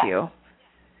to fix you.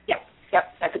 Yep,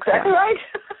 that's exactly right.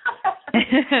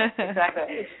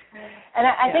 Exactly. And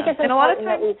I think it's important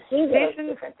that we see those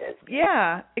differences.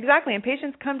 Yeah, exactly. And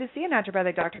patients come to see a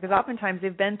naturopathic doctor because oftentimes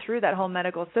they've been through that whole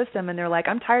medical system and they're like,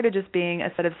 I'm tired of just being a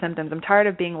set of symptoms. I'm tired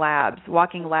of being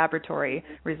walking laboratory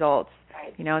results.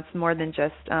 Right. It's more than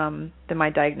just my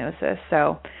diagnosis.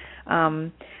 So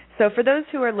for those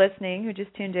who are listening, who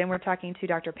just tuned in, we're talking to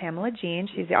Dr. Pamela Jean.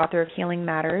 She's the author of Healing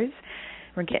Matters.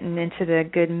 We're getting into the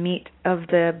good meat of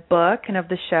the book and of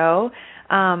the show.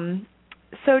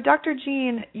 So, Dr.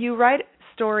 Jean, you write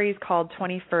stories called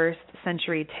 21st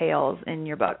Century Tales in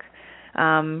your book,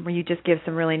 where you just give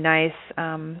some really nice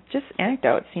just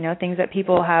anecdotes, things that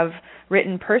people have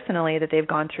written personally that they've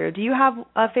gone through. Do you have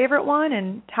a favorite one,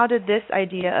 and how did this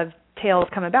idea of tales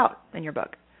come about in your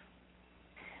book?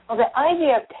 Well, the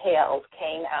idea of tales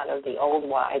came out of the old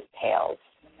wives' tales,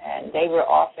 and they were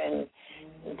often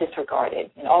disregarded.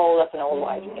 That's an old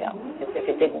wives' tale, as if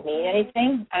it didn't mean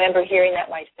anything. I remember hearing that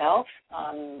myself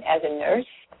as a nurse,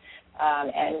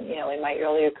 and in my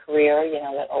earlier career,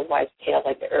 that old wives' tale,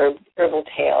 like the herbal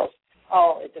tales.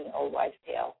 It's an old wives'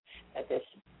 tale that this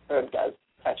herb does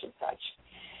such and such.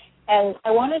 And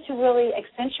I wanted to really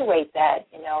accentuate that,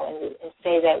 and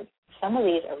say that some of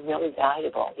these are really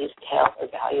valuable. These tales are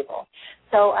valuable.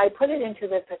 So I put it into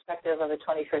the perspective of a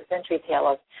 21st century tale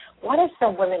of what are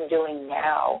some women doing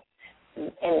now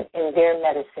in their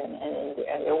medicine and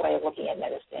in their way of looking at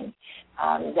medicine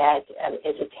that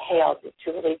is a tale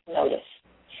to really notice.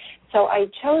 So I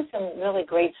chose some really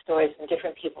great stories from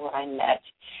different people that I met.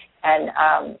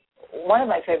 And one of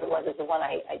my favorite ones is the one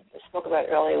I spoke about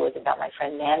earlier, was about my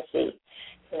friend Nancy,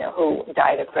 who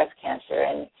died of breast cancer.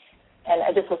 And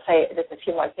I just will say just a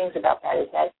few more things about that, is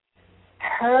that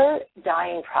her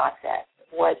dying process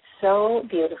was so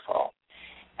beautiful.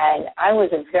 And I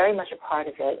was very much a part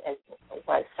of it, as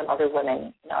was some other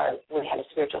women. We had a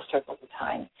spiritual circle at the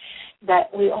time,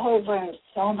 that we all learned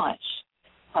so much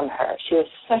from her. She was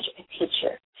such a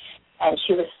teacher, and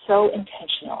she was so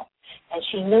intentional. And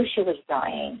she knew she was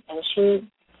dying, and she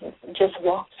just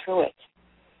walked through it.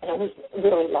 And it was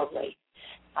really lovely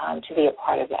to be a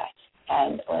part of that.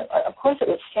 And, of course, it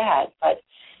was sad, but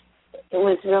it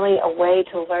was really a way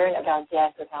to learn about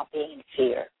death without being in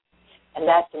fear. And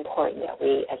that's important, that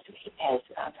we, as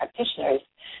practitioners,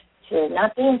 to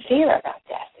not be in fear about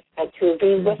death, but to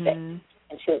be with it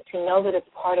and to know that it's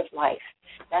part of life.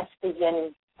 That's the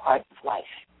yin part of life.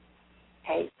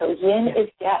 Okay, so yin is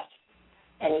death,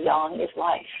 and yang is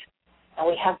life, and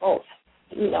we have both.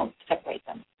 You don't separate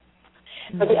them.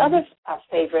 But the other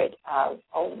favorite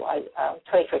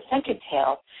 21st century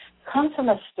tale comes from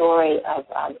a story of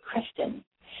Kristen.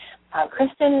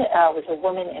 Kristen was a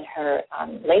woman in her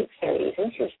late 30s. I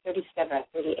think she was 37 or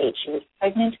 38. She was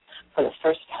pregnant for the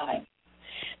first time.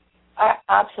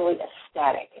 Absolutely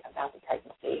ecstatic about the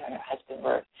pregnancy. Her and her husband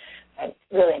were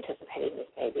really anticipating this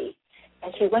baby.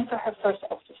 And she went for her first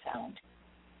ultrasound.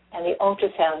 And the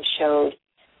ultrasound showed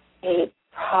a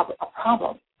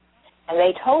problem. And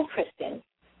they told Kristen,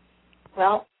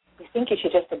 well, we think you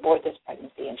should just abort this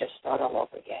pregnancy and just start all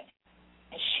over again.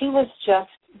 And she was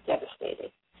just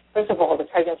devastated. First of all, the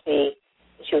pregnancy,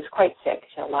 she was quite sick.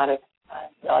 She had a lot of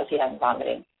nausea and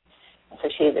vomiting. And so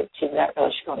she's not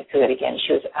really going through it again.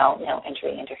 She was out now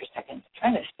entering into her second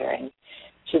trimester, and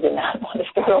she did not want to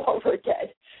start all over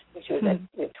again. She was at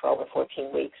 12 or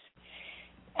 14 weeks.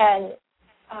 And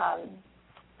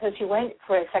so she went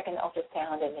for a second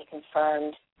ultrasound, and they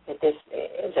confirmed that this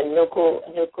is a nuchal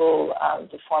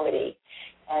deformity.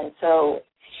 And so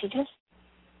she just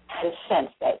had a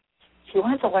sense that she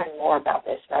wanted to learn more about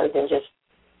this rather than just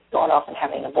going off and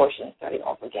having an abortion and starting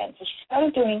over again. So she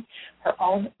started doing her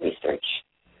own research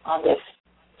on this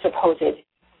supposed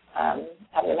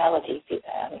abnormality,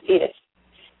 fetus.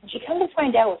 And she came to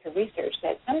find out with her research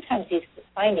that sometimes these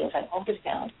findings on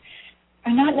ultrasound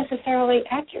are not necessarily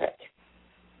accurate.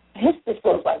 This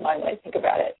blows my mind when I think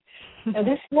about it. Now,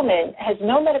 this woman has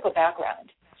no medical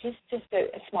background. She's just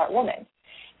a smart woman.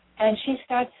 And she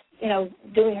starts,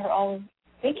 doing her own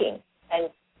thinking and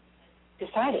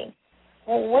deciding,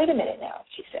 well, wait a minute now,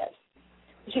 she says.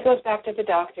 She goes back to the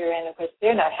doctor, and, of course,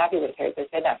 they're not happy with her because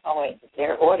they're not following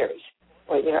their orders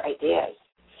or their ideas.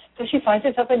 So she finds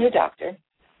herself a new doctor,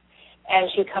 and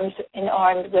she comes in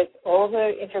armed with all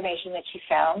the information that she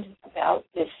found about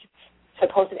this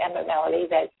supposed abnormality,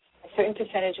 that a certain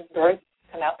percentage of births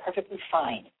come out perfectly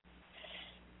fine.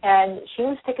 And she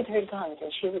was sticking to her guns,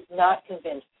 and she was not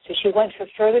convinced. So she went for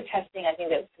further testing. I think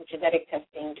that was some genetic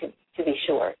testing to be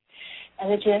sure.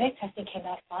 And the genetic testing came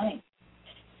out fine.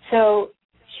 So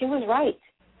she was right.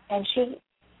 And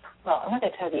I'm not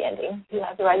going to tell you the ending. You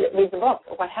have to read the book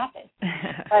of what happened.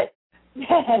 But,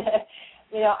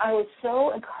 I was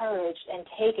so encouraged and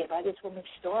taken by this woman's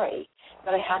story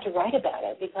that I had to write about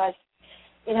it because,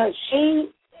 she,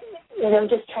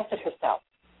 just trusted herself.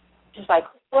 Just like,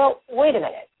 well, wait a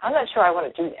minute. I'm not sure I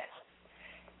want to do this.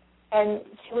 And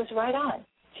she was right on.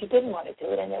 She didn't want to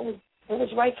do it, and it was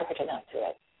right for her to not do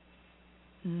it.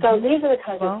 Mm-hmm. So these are the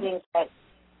kinds of things that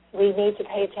we need to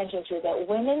pay attention to, that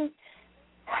women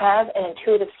have an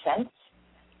intuitive sense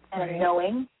and a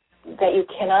knowing that you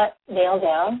cannot nail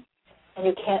down, and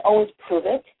you can't always prove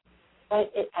it,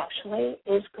 but it actually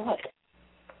is good.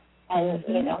 And,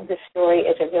 this story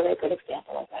is a really good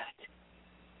example of that.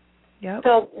 Yep.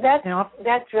 So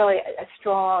that's really a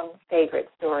strong favorite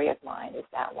story of mine, is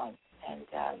that one.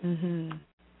 And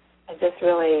I just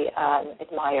really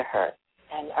admire her.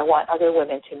 And I want other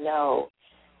women to know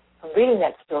from reading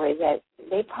that story that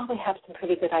they probably have some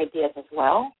pretty good ideas as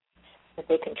well that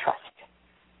they can trust.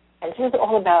 And this is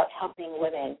all about helping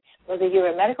women, whether you're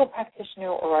a medical practitioner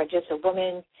or just a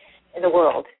woman in the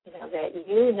world, that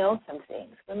you know some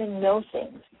things. Women know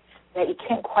things that you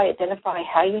can't quite identify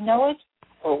how you know it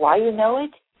or why you know it,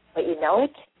 but you know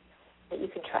it, that you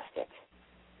can trust it.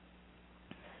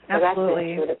 So Absolutely. That's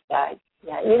the intuitive side.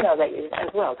 Yeah, you know that as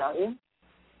well, don't you?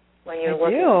 When you're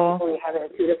working with people, you have an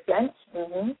intuitive sense.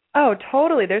 Mm-hmm. Oh,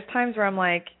 totally. There's times where I'm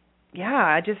like,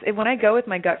 when I go with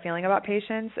my gut feeling about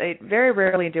patients, very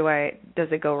rarely does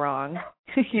it go wrong.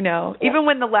 Even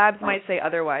when the labs might say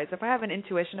otherwise. If I have an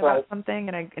intuition about something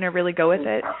and I really go with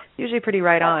it, it's usually pretty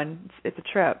right on. It's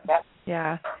a trip. Yep.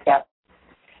 Yeah. Yep.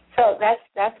 So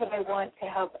that's what I want to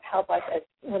help us as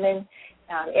women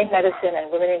in medicine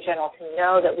and women in general to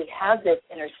know that we have this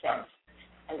inner sense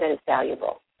and that it's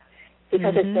valuable.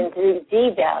 because it's been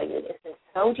devalued. It's been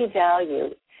so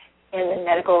devalued in the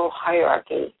medical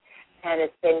hierarchy, and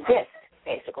it's been dissed,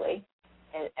 basically,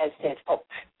 as if,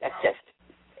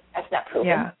 that's not proven.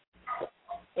 Yeah.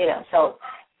 So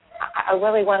I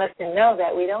really want us to know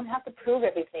that we don't have to prove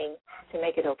everything to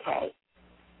make it okay.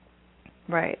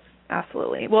 Right.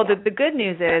 Absolutely. Well, the good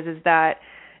news is that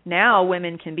now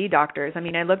women can be doctors. I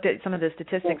mean, I looked at some of the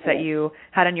statistics that you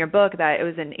had in your book that it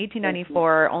was in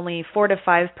 1894, only 4 to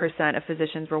 5% of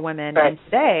physicians were women. Right. And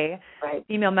today,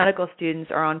 female medical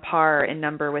students are on par in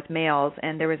number with males.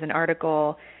 And there was an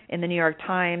article in the New York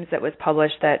Times that was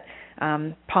published that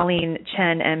Pauline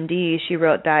Chen, MD, she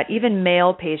wrote that even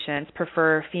male patients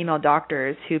prefer female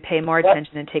doctors who pay more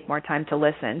attention and take more time to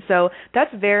listen. So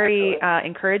that's very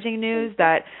encouraging news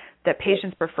that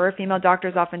patients prefer female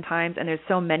doctors oftentimes, and there's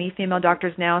so many female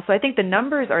doctors now. So I think the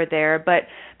numbers are there,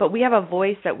 but we have a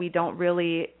voice that we don't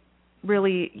really,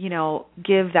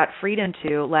 give that freedom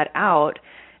to let out.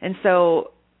 And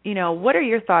so, what are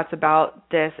your thoughts about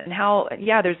this and how,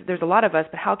 there's a lot of us,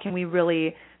 but how can we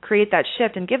really create that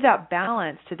shift and give that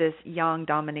balance to this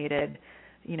young-dominated,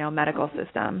 medical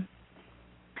system?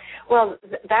 Well,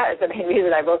 that is the main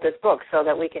reason I wrote this book, so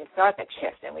that we can start that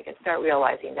shift and we can start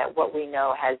realizing that what we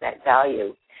know has that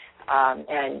value.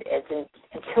 And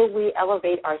until we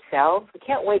elevate ourselves, we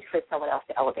can't wait for someone else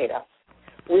to elevate us.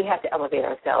 We have to elevate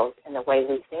ourselves in the way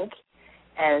we think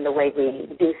and the way we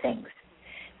do things.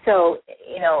 So,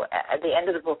 at the end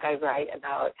of the book, I write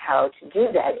about how to do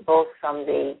that, both from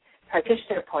the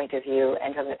practitioner point of view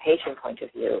and from the patient point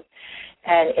of view.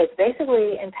 And it's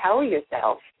basically empower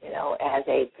yourself, as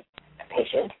a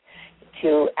patient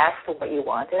to ask for what you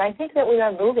want. And I think that we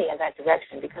are moving in that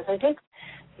direction because I think,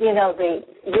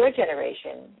 your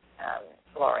generation,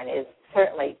 Lauren, is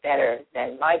certainly better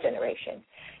than my generation,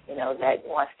 that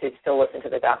wants to still listen to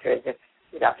the doctor as if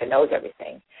the doctor knows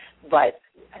everything. But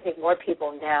I think more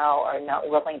people now are not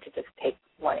willing to just take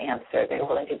one answer. They're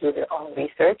willing to do their own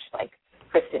research, like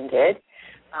Kristen did,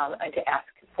 and to ask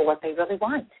for what they really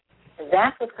want. And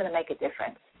that's what's going to make a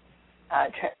difference,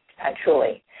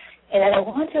 truly. And then I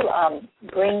want to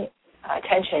bring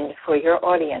attention for your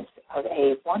audience of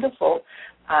a wonderful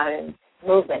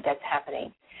movement that's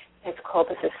happening. It's called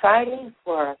the Society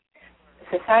for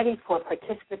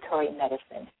Participatory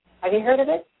Medicine. Have you heard of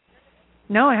it?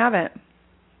 No, I haven't.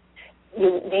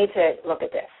 You need to look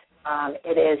at this.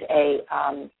 It is a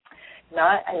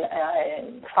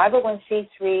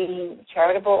 501c3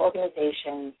 charitable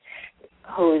organization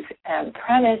whose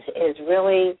premise is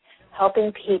really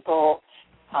helping people,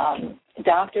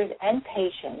 doctors and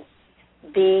patients,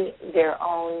 be their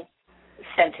own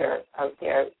center of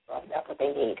what they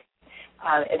need.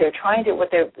 They're trying to,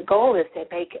 what their goal is to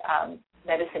make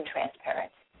medicine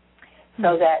transparent,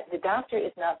 so that the doctor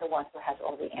is not the one who has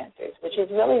all the answers, which has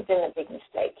really been a big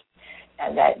mistake.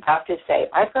 And that doctors say,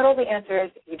 I've got all the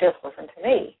answers, you just listen to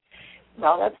me.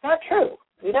 Well, that's not true.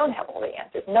 We don't have all the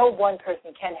answers. No one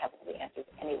person can have all the answers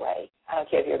anyway. I don't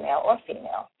care if you're male or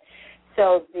female.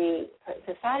 So the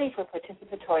Society for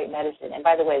Participatory Medicine, and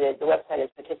by the way, the website is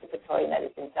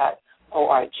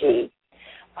participatorymedicine.org,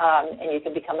 and you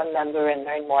can become a member and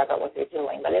learn more about what they're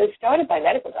doing. But it was started by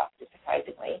medical doctors,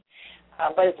 surprisingly.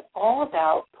 But it's all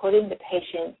about putting the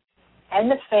patient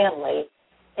and the family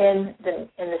in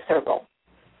the circle.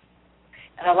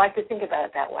 And I like to think about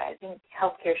it that way. I think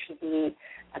healthcare should be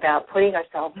about putting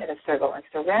ourselves in a circle and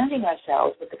surrounding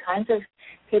ourselves with the kinds of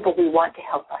people we want to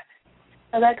help us.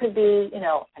 So that could be, a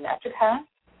naturopath,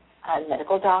 a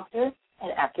medical doctor,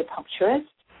 an acupuncturist,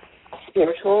 a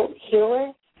spiritual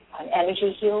healer, an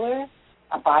energy healer,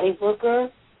 a body worker,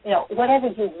 whatever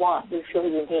you want, you feel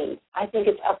you need. I think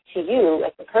it's up to you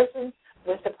as the person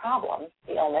with the problem,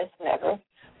 the illness, whatever,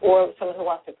 or someone who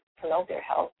wants to promote their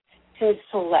health, to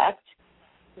select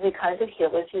the kinds of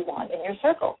healers you want in your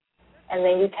circle. And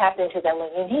then you tap into them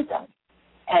when you need them.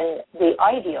 And the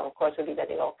ideal, of course, would be that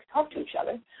they all talk to each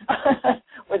other.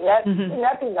 Wouldn't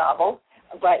that be novel?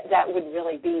 But that would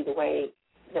really be the way,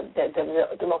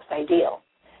 the most ideal.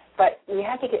 But we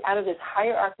have to get out of this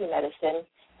hierarchy medicine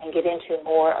and get into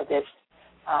more of this,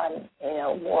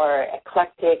 more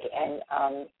eclectic and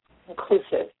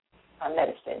inclusive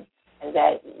medicine. And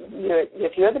that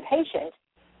if you're the patient,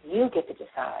 you get to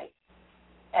decide.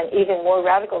 And even more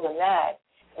radical than that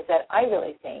is that I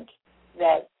really think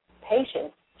that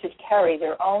patients should carry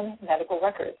their own medical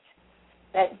records.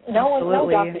 That no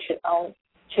doctor should own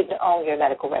your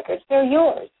medical records. They're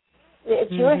yours.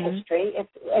 It's your history.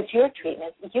 It's your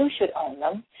treatment. You should own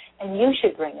them, and you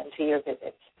should bring them to your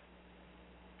visits.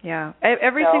 Yeah.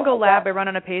 Every single lab I run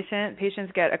on a patient,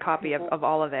 patients get a copy of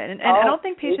all of it. And I don't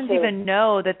think patients even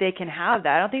know that they can have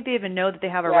that. I don't think they even know that they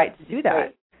have a right to do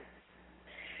that.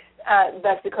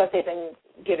 That's because they've been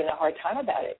given a hard time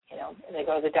about it, you know. And they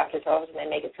go to the doctor's office and they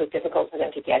make it so difficult for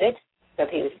them to get it, so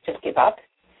people just give up.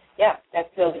 Yeah, that's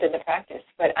built in the practice.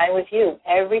 But I'm with you.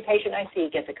 Every patient I see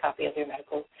gets a copy of their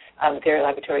their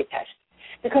laboratory test.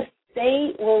 Because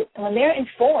they will, when they're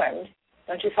informed,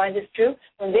 don't you find this true?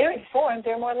 When they're informed,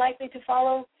 they're more likely to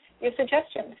follow your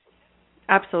suggestions.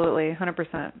 Absolutely,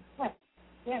 100%.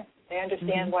 Yeah, they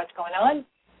understand what's going on.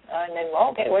 And then,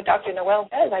 well, okay, what Dr. Noel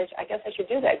says, I guess I should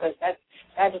do that because that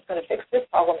is going to fix this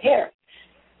problem here.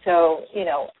 So, you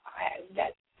know,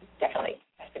 that definitely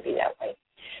has to be that way.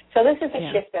 So this is a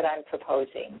shift that I'm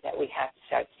proposing that we have to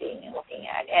start seeing and looking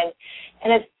at.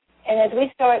 And as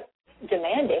we start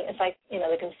demanding, it's like, you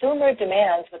know, the consumer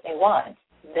demands what they want.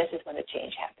 This is when the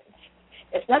change happens.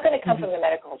 It's not going to come from the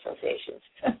medical associations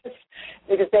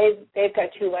because they've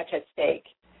got too much at stake,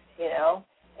 you know.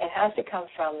 It has to come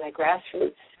from the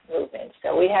grassroots movement.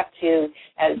 So we have to,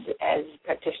 as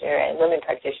practitioners and women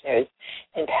practitioners,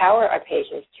 empower our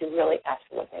patients to really ask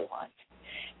for what they want.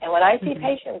 And when I see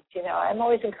patients, you know, I'm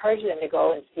always encouraging them to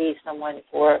go and see someone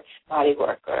for body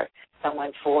work or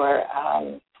someone for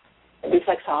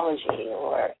reflexology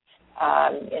or,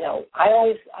 you know, I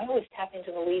always tap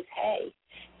into Louise Hay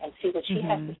and see what she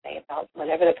has to say about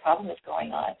whatever the problem is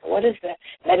going on. So what is the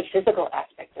metaphysical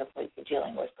aspect of what you're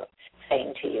dealing with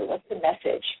saying to you? What's the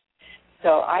message?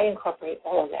 So I incorporate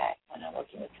all of that when I'm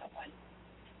working with someone.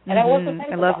 And I work with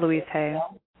I love Louise Hay. You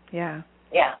know? Yeah.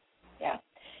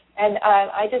 And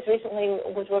I just recently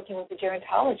was working with a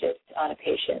gerontologist on a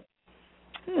patient,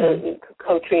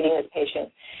 co-treating this patient.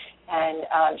 And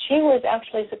she was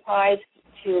actually surprised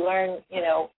to learn, you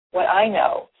know, what I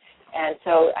know. And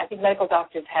so I think medical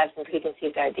doctors have some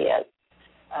preconceived ideas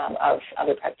of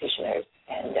other practitioners,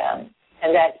 and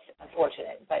that's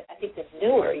unfortunate. But I think the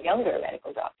newer, younger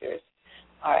medical doctors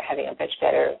are having a much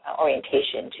better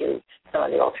orientation to some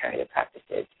of the alternative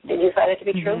practices. Did you find that to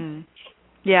be true?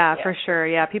 Yeah, for sure.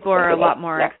 Yeah, people are a lot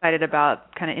more excited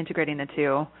about kind of integrating the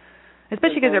two,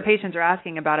 especially because their patients are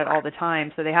asking about it all the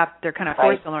time, so they're kind of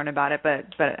forced to learn about it.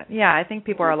 But yeah, I think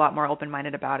people are a lot more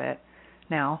open-minded about it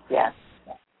now.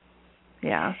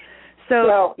 Yeah.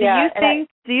 So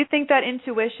do you think that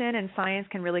intuition and science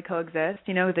can really coexist?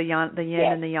 You know, the yin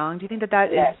and the yang. Do you think that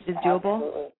is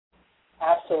doable?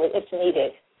 Absolutely. It's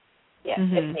needed. Yes,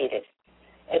 it's needed.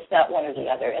 It's not one or the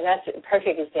other. And that's a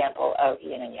perfect example of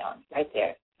yin and yang right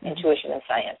there, intuition and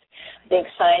science. I think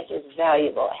science is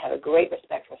valuable. I have a great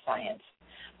respect for science.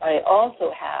 But I also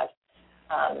have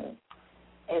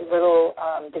a little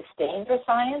disdain for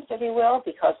science, if you will,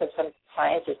 because of some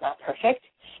science is not perfect,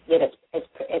 yet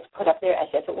it's put up there as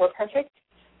if it were perfect.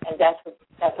 And that's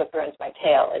what burns my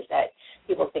tail, is that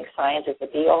people think science is the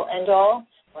be-all, end-all,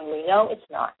 when we know it's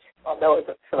not, although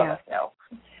some of us know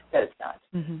that it's not.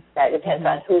 That depends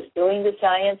on who's doing the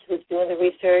science, who's doing the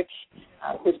research,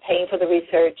 who's paying for the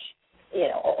research, you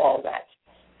know, all that.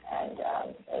 And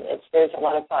there's a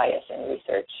lot of bias in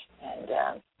research, and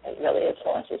it really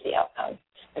influences the outcome.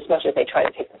 As much as they try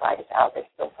to take the bias out, they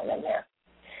still come in there.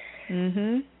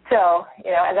 So,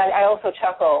 you know, and I also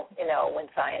chuckle, you know, when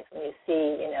you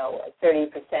see, you know, 30%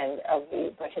 of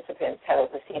the participants have a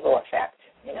placebo effect.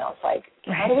 You know, it's like,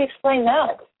 how do we explain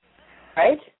that?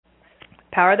 Right?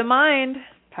 Power of the mind.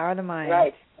 Right. Power of the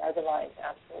mind,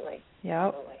 absolutely.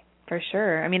 Yep, for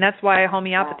sure. I mean, that's why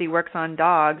homeopathy works on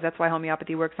dogs. That's why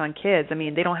homeopathy works on kids. I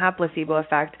mean, they don't have placebo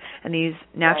effect, and these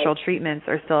natural treatments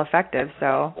are still effective.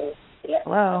 So,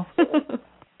 hello.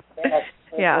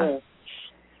 Yeah.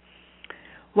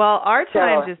 Well, our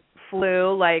time just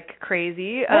flew like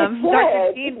crazy.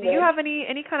 Dr. Dean, do you have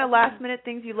any kind of last minute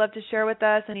things you'd love to share with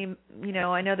us? Any, you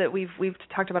know, I know that we've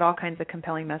talked about all kinds of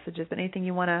compelling messages, but anything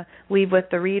you want to leave with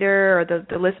the reader or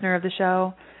the listener of the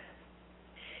show?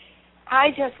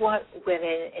 I just want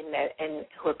women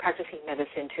who are practicing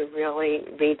medicine to really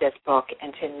read this book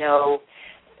and to know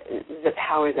the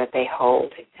power that they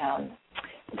hold.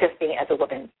 Just being as a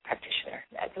woman practitioner,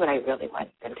 that's what I really want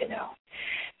them to know.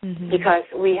 Because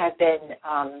we have been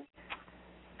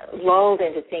lulled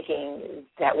into thinking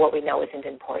that what we know isn't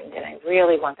important, and I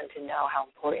really want them to know how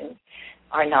important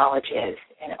our knowledge is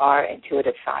and our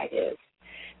intuitive side is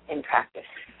in practice.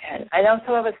 And I know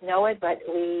some of us know it, but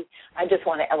I just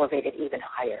want to elevate it even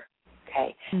higher,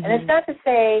 okay? And it's not to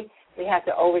say we have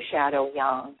to overshadow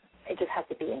yang. It just has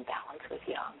to be in balance with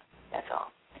yang. That's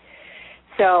all.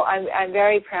 So I'm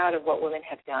very proud of what women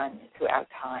have done throughout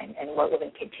time and what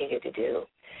women continue to do,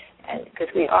 and because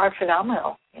we are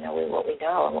phenomenal, you know, with what we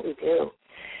know and what we do.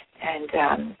 And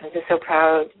I'm just so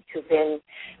proud to have been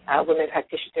a women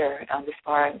practitioner this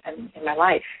far in my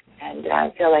life. And I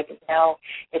feel like now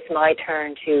it's my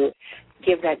turn to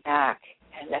give that back.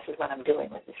 And this is what I'm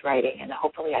doing with this writing. And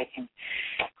hopefully I can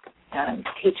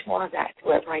teach more of that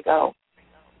wherever I go.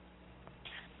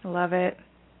 I love it.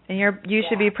 And you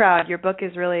should be proud. Your book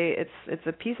is really, it's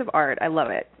a piece of art. I love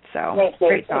it. So thank you.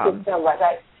 Great job. Thank you so much.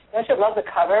 Don't you love the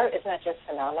cover? Isn't that just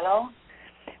phenomenal?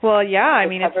 Well, yeah. I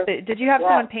mean, did you have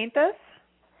someone paint this?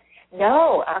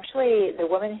 No, actually, the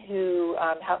woman who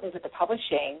helped me with the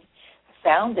publishing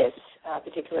found this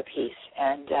particular piece,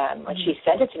 and when she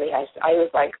sent it to me, I was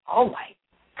like, "Oh my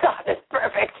God, that's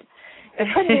perfect! It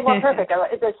couldn't be more perfect."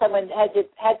 Someone had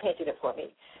painted it for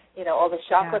me. You know, all the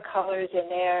chakra colors in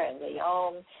there, and the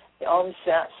Om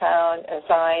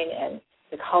sign, and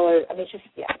the color. I mean, just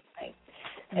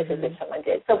I think that someone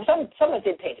did. So someone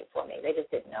did paint it for me. They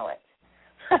just didn't know it.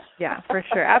 Yeah, for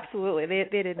sure. Absolutely. They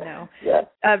didn't know. Yeah.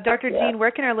 Dr. Jean,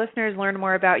 where can our listeners learn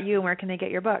more about you, and where can they get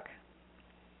your book?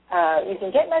 You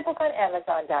can get my book on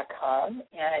Amazon.com,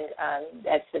 and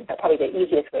that's probably the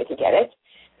easiest way to get it.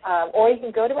 Or you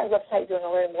can go to my website and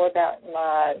learn more about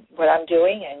what I'm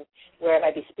doing and where I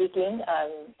might be speaking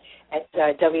at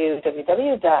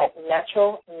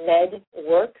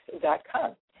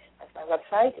www.naturalmedworks.com. That's my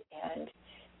website, and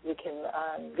you can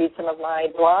read some of my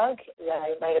blog that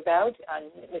I write about on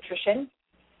nutrition.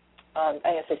 I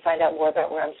guess to find out more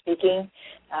about where I'm speaking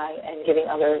and giving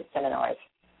other seminars.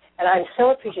 And I'm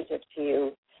so appreciative to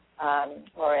you,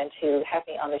 Laura, and to have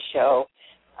me on the show.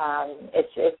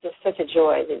 It's just such a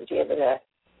joy to be able to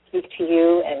speak to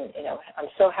you, and I'm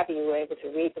so happy you were able to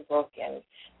read the book and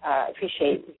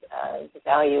appreciate the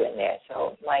value in there.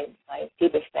 So my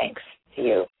deepest thanks to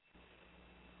you.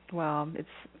 Well,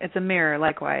 it's a mirror,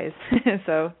 likewise.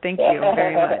 So thank you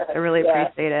very much. I really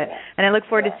appreciate it. And I look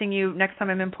forward to seeing you next time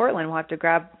I'm in Portland. We'll have to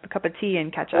grab a cup of tea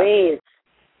and catch up.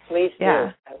 Please do.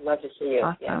 I'd love to see you.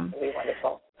 Awesome. Yeah, it'll be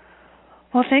wonderful.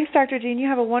 Well, thanks, Dr. Jean. You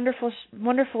have a wonderful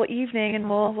evening, and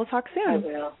we'll talk soon. I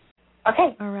will.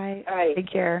 Okay. All right. All right. Take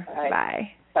care. All right.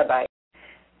 Bye. Bye-bye.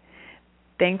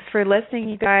 Thanks for listening,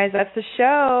 you guys. That's the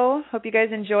show. Hope you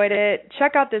guys enjoyed it.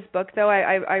 Check out this book, though.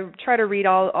 I try to read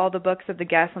all the books of the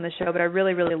guests on the show, but I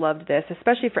really, really loved this,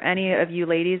 especially for any of you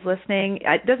ladies listening.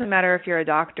 It doesn't matter if you're a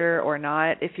doctor or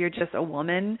not. If you're just a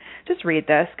woman, just read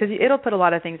this, because it'll put a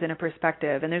lot of things into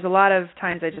perspective. And there's a lot of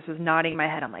times I just was nodding my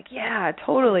head. I'm like, yeah,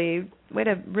 totally. Way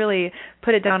to really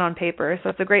put it down on paper. So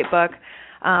it's a great book.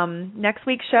 Next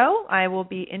week's show, I will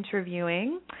be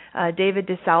interviewing David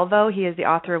DeSalvo. He is the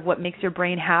author of What Makes Your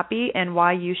Brain Happy and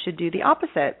Why You Should Do the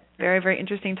Opposite. Very, very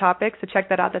interesting topic, so check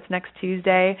that out. That's next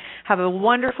Tuesday. Have a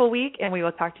wonderful week, and we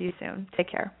will talk to you soon. Take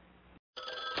care.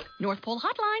 North Pole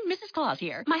Hotline, Mrs. Claus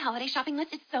here. My holiday shopping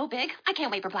list is so big, I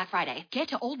can't wait for Black Friday. Get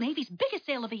to Old Navy's biggest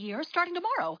sale of the year starting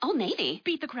tomorrow. Old Navy?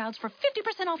 Beat the crowds for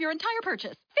 50% off your entire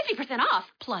purchase. 50%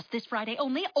 off? Plus, this Friday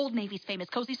only, Old Navy's famous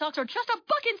cozy socks are just $1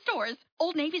 in stores.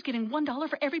 Old Navy's giving $1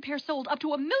 for every pair sold up to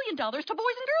 $1 million to boys and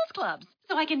girls clubs.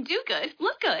 So I can do good,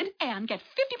 look good, and get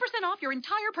 50% off your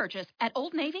entire purchase at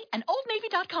Old Navy and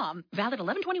OldNavy.com. Valid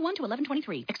 11/21 to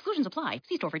 11/23. Exclusions apply.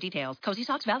 See store for details. Cozy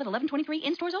socks valid 11/23.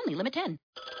 In stores only. Limit 10.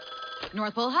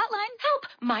 North Pole Hotline. Help!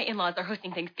 My in-laws are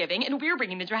hosting Thanksgiving, and we're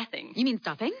bringing the dressing. You mean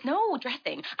stuffing? No,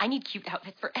 dressing. I need cute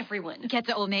outfits for everyone. Get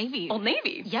to Old Navy. Old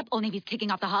Navy? Yep, Old Navy's kicking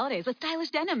off the holidays with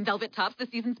stylish denim, velvet tops, the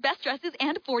season's best dresses,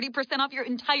 and 40% off your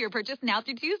entire purchase now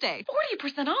through Tuesday.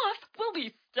 40% off? We'll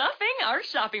be stuffing our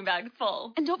shopping bags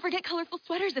full. And don't forget colorful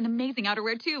sweaters and amazing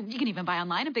outerwear, too. You can even buy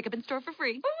online and pick up in store for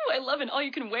free. Ooh, I love an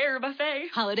all-you-can-wear buffet.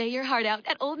 Holiday your heart out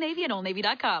at Old Navy and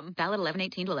OldNavy.com. Valid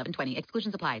 11/18 to 11/20.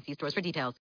 Exclusions apply. See stores for details.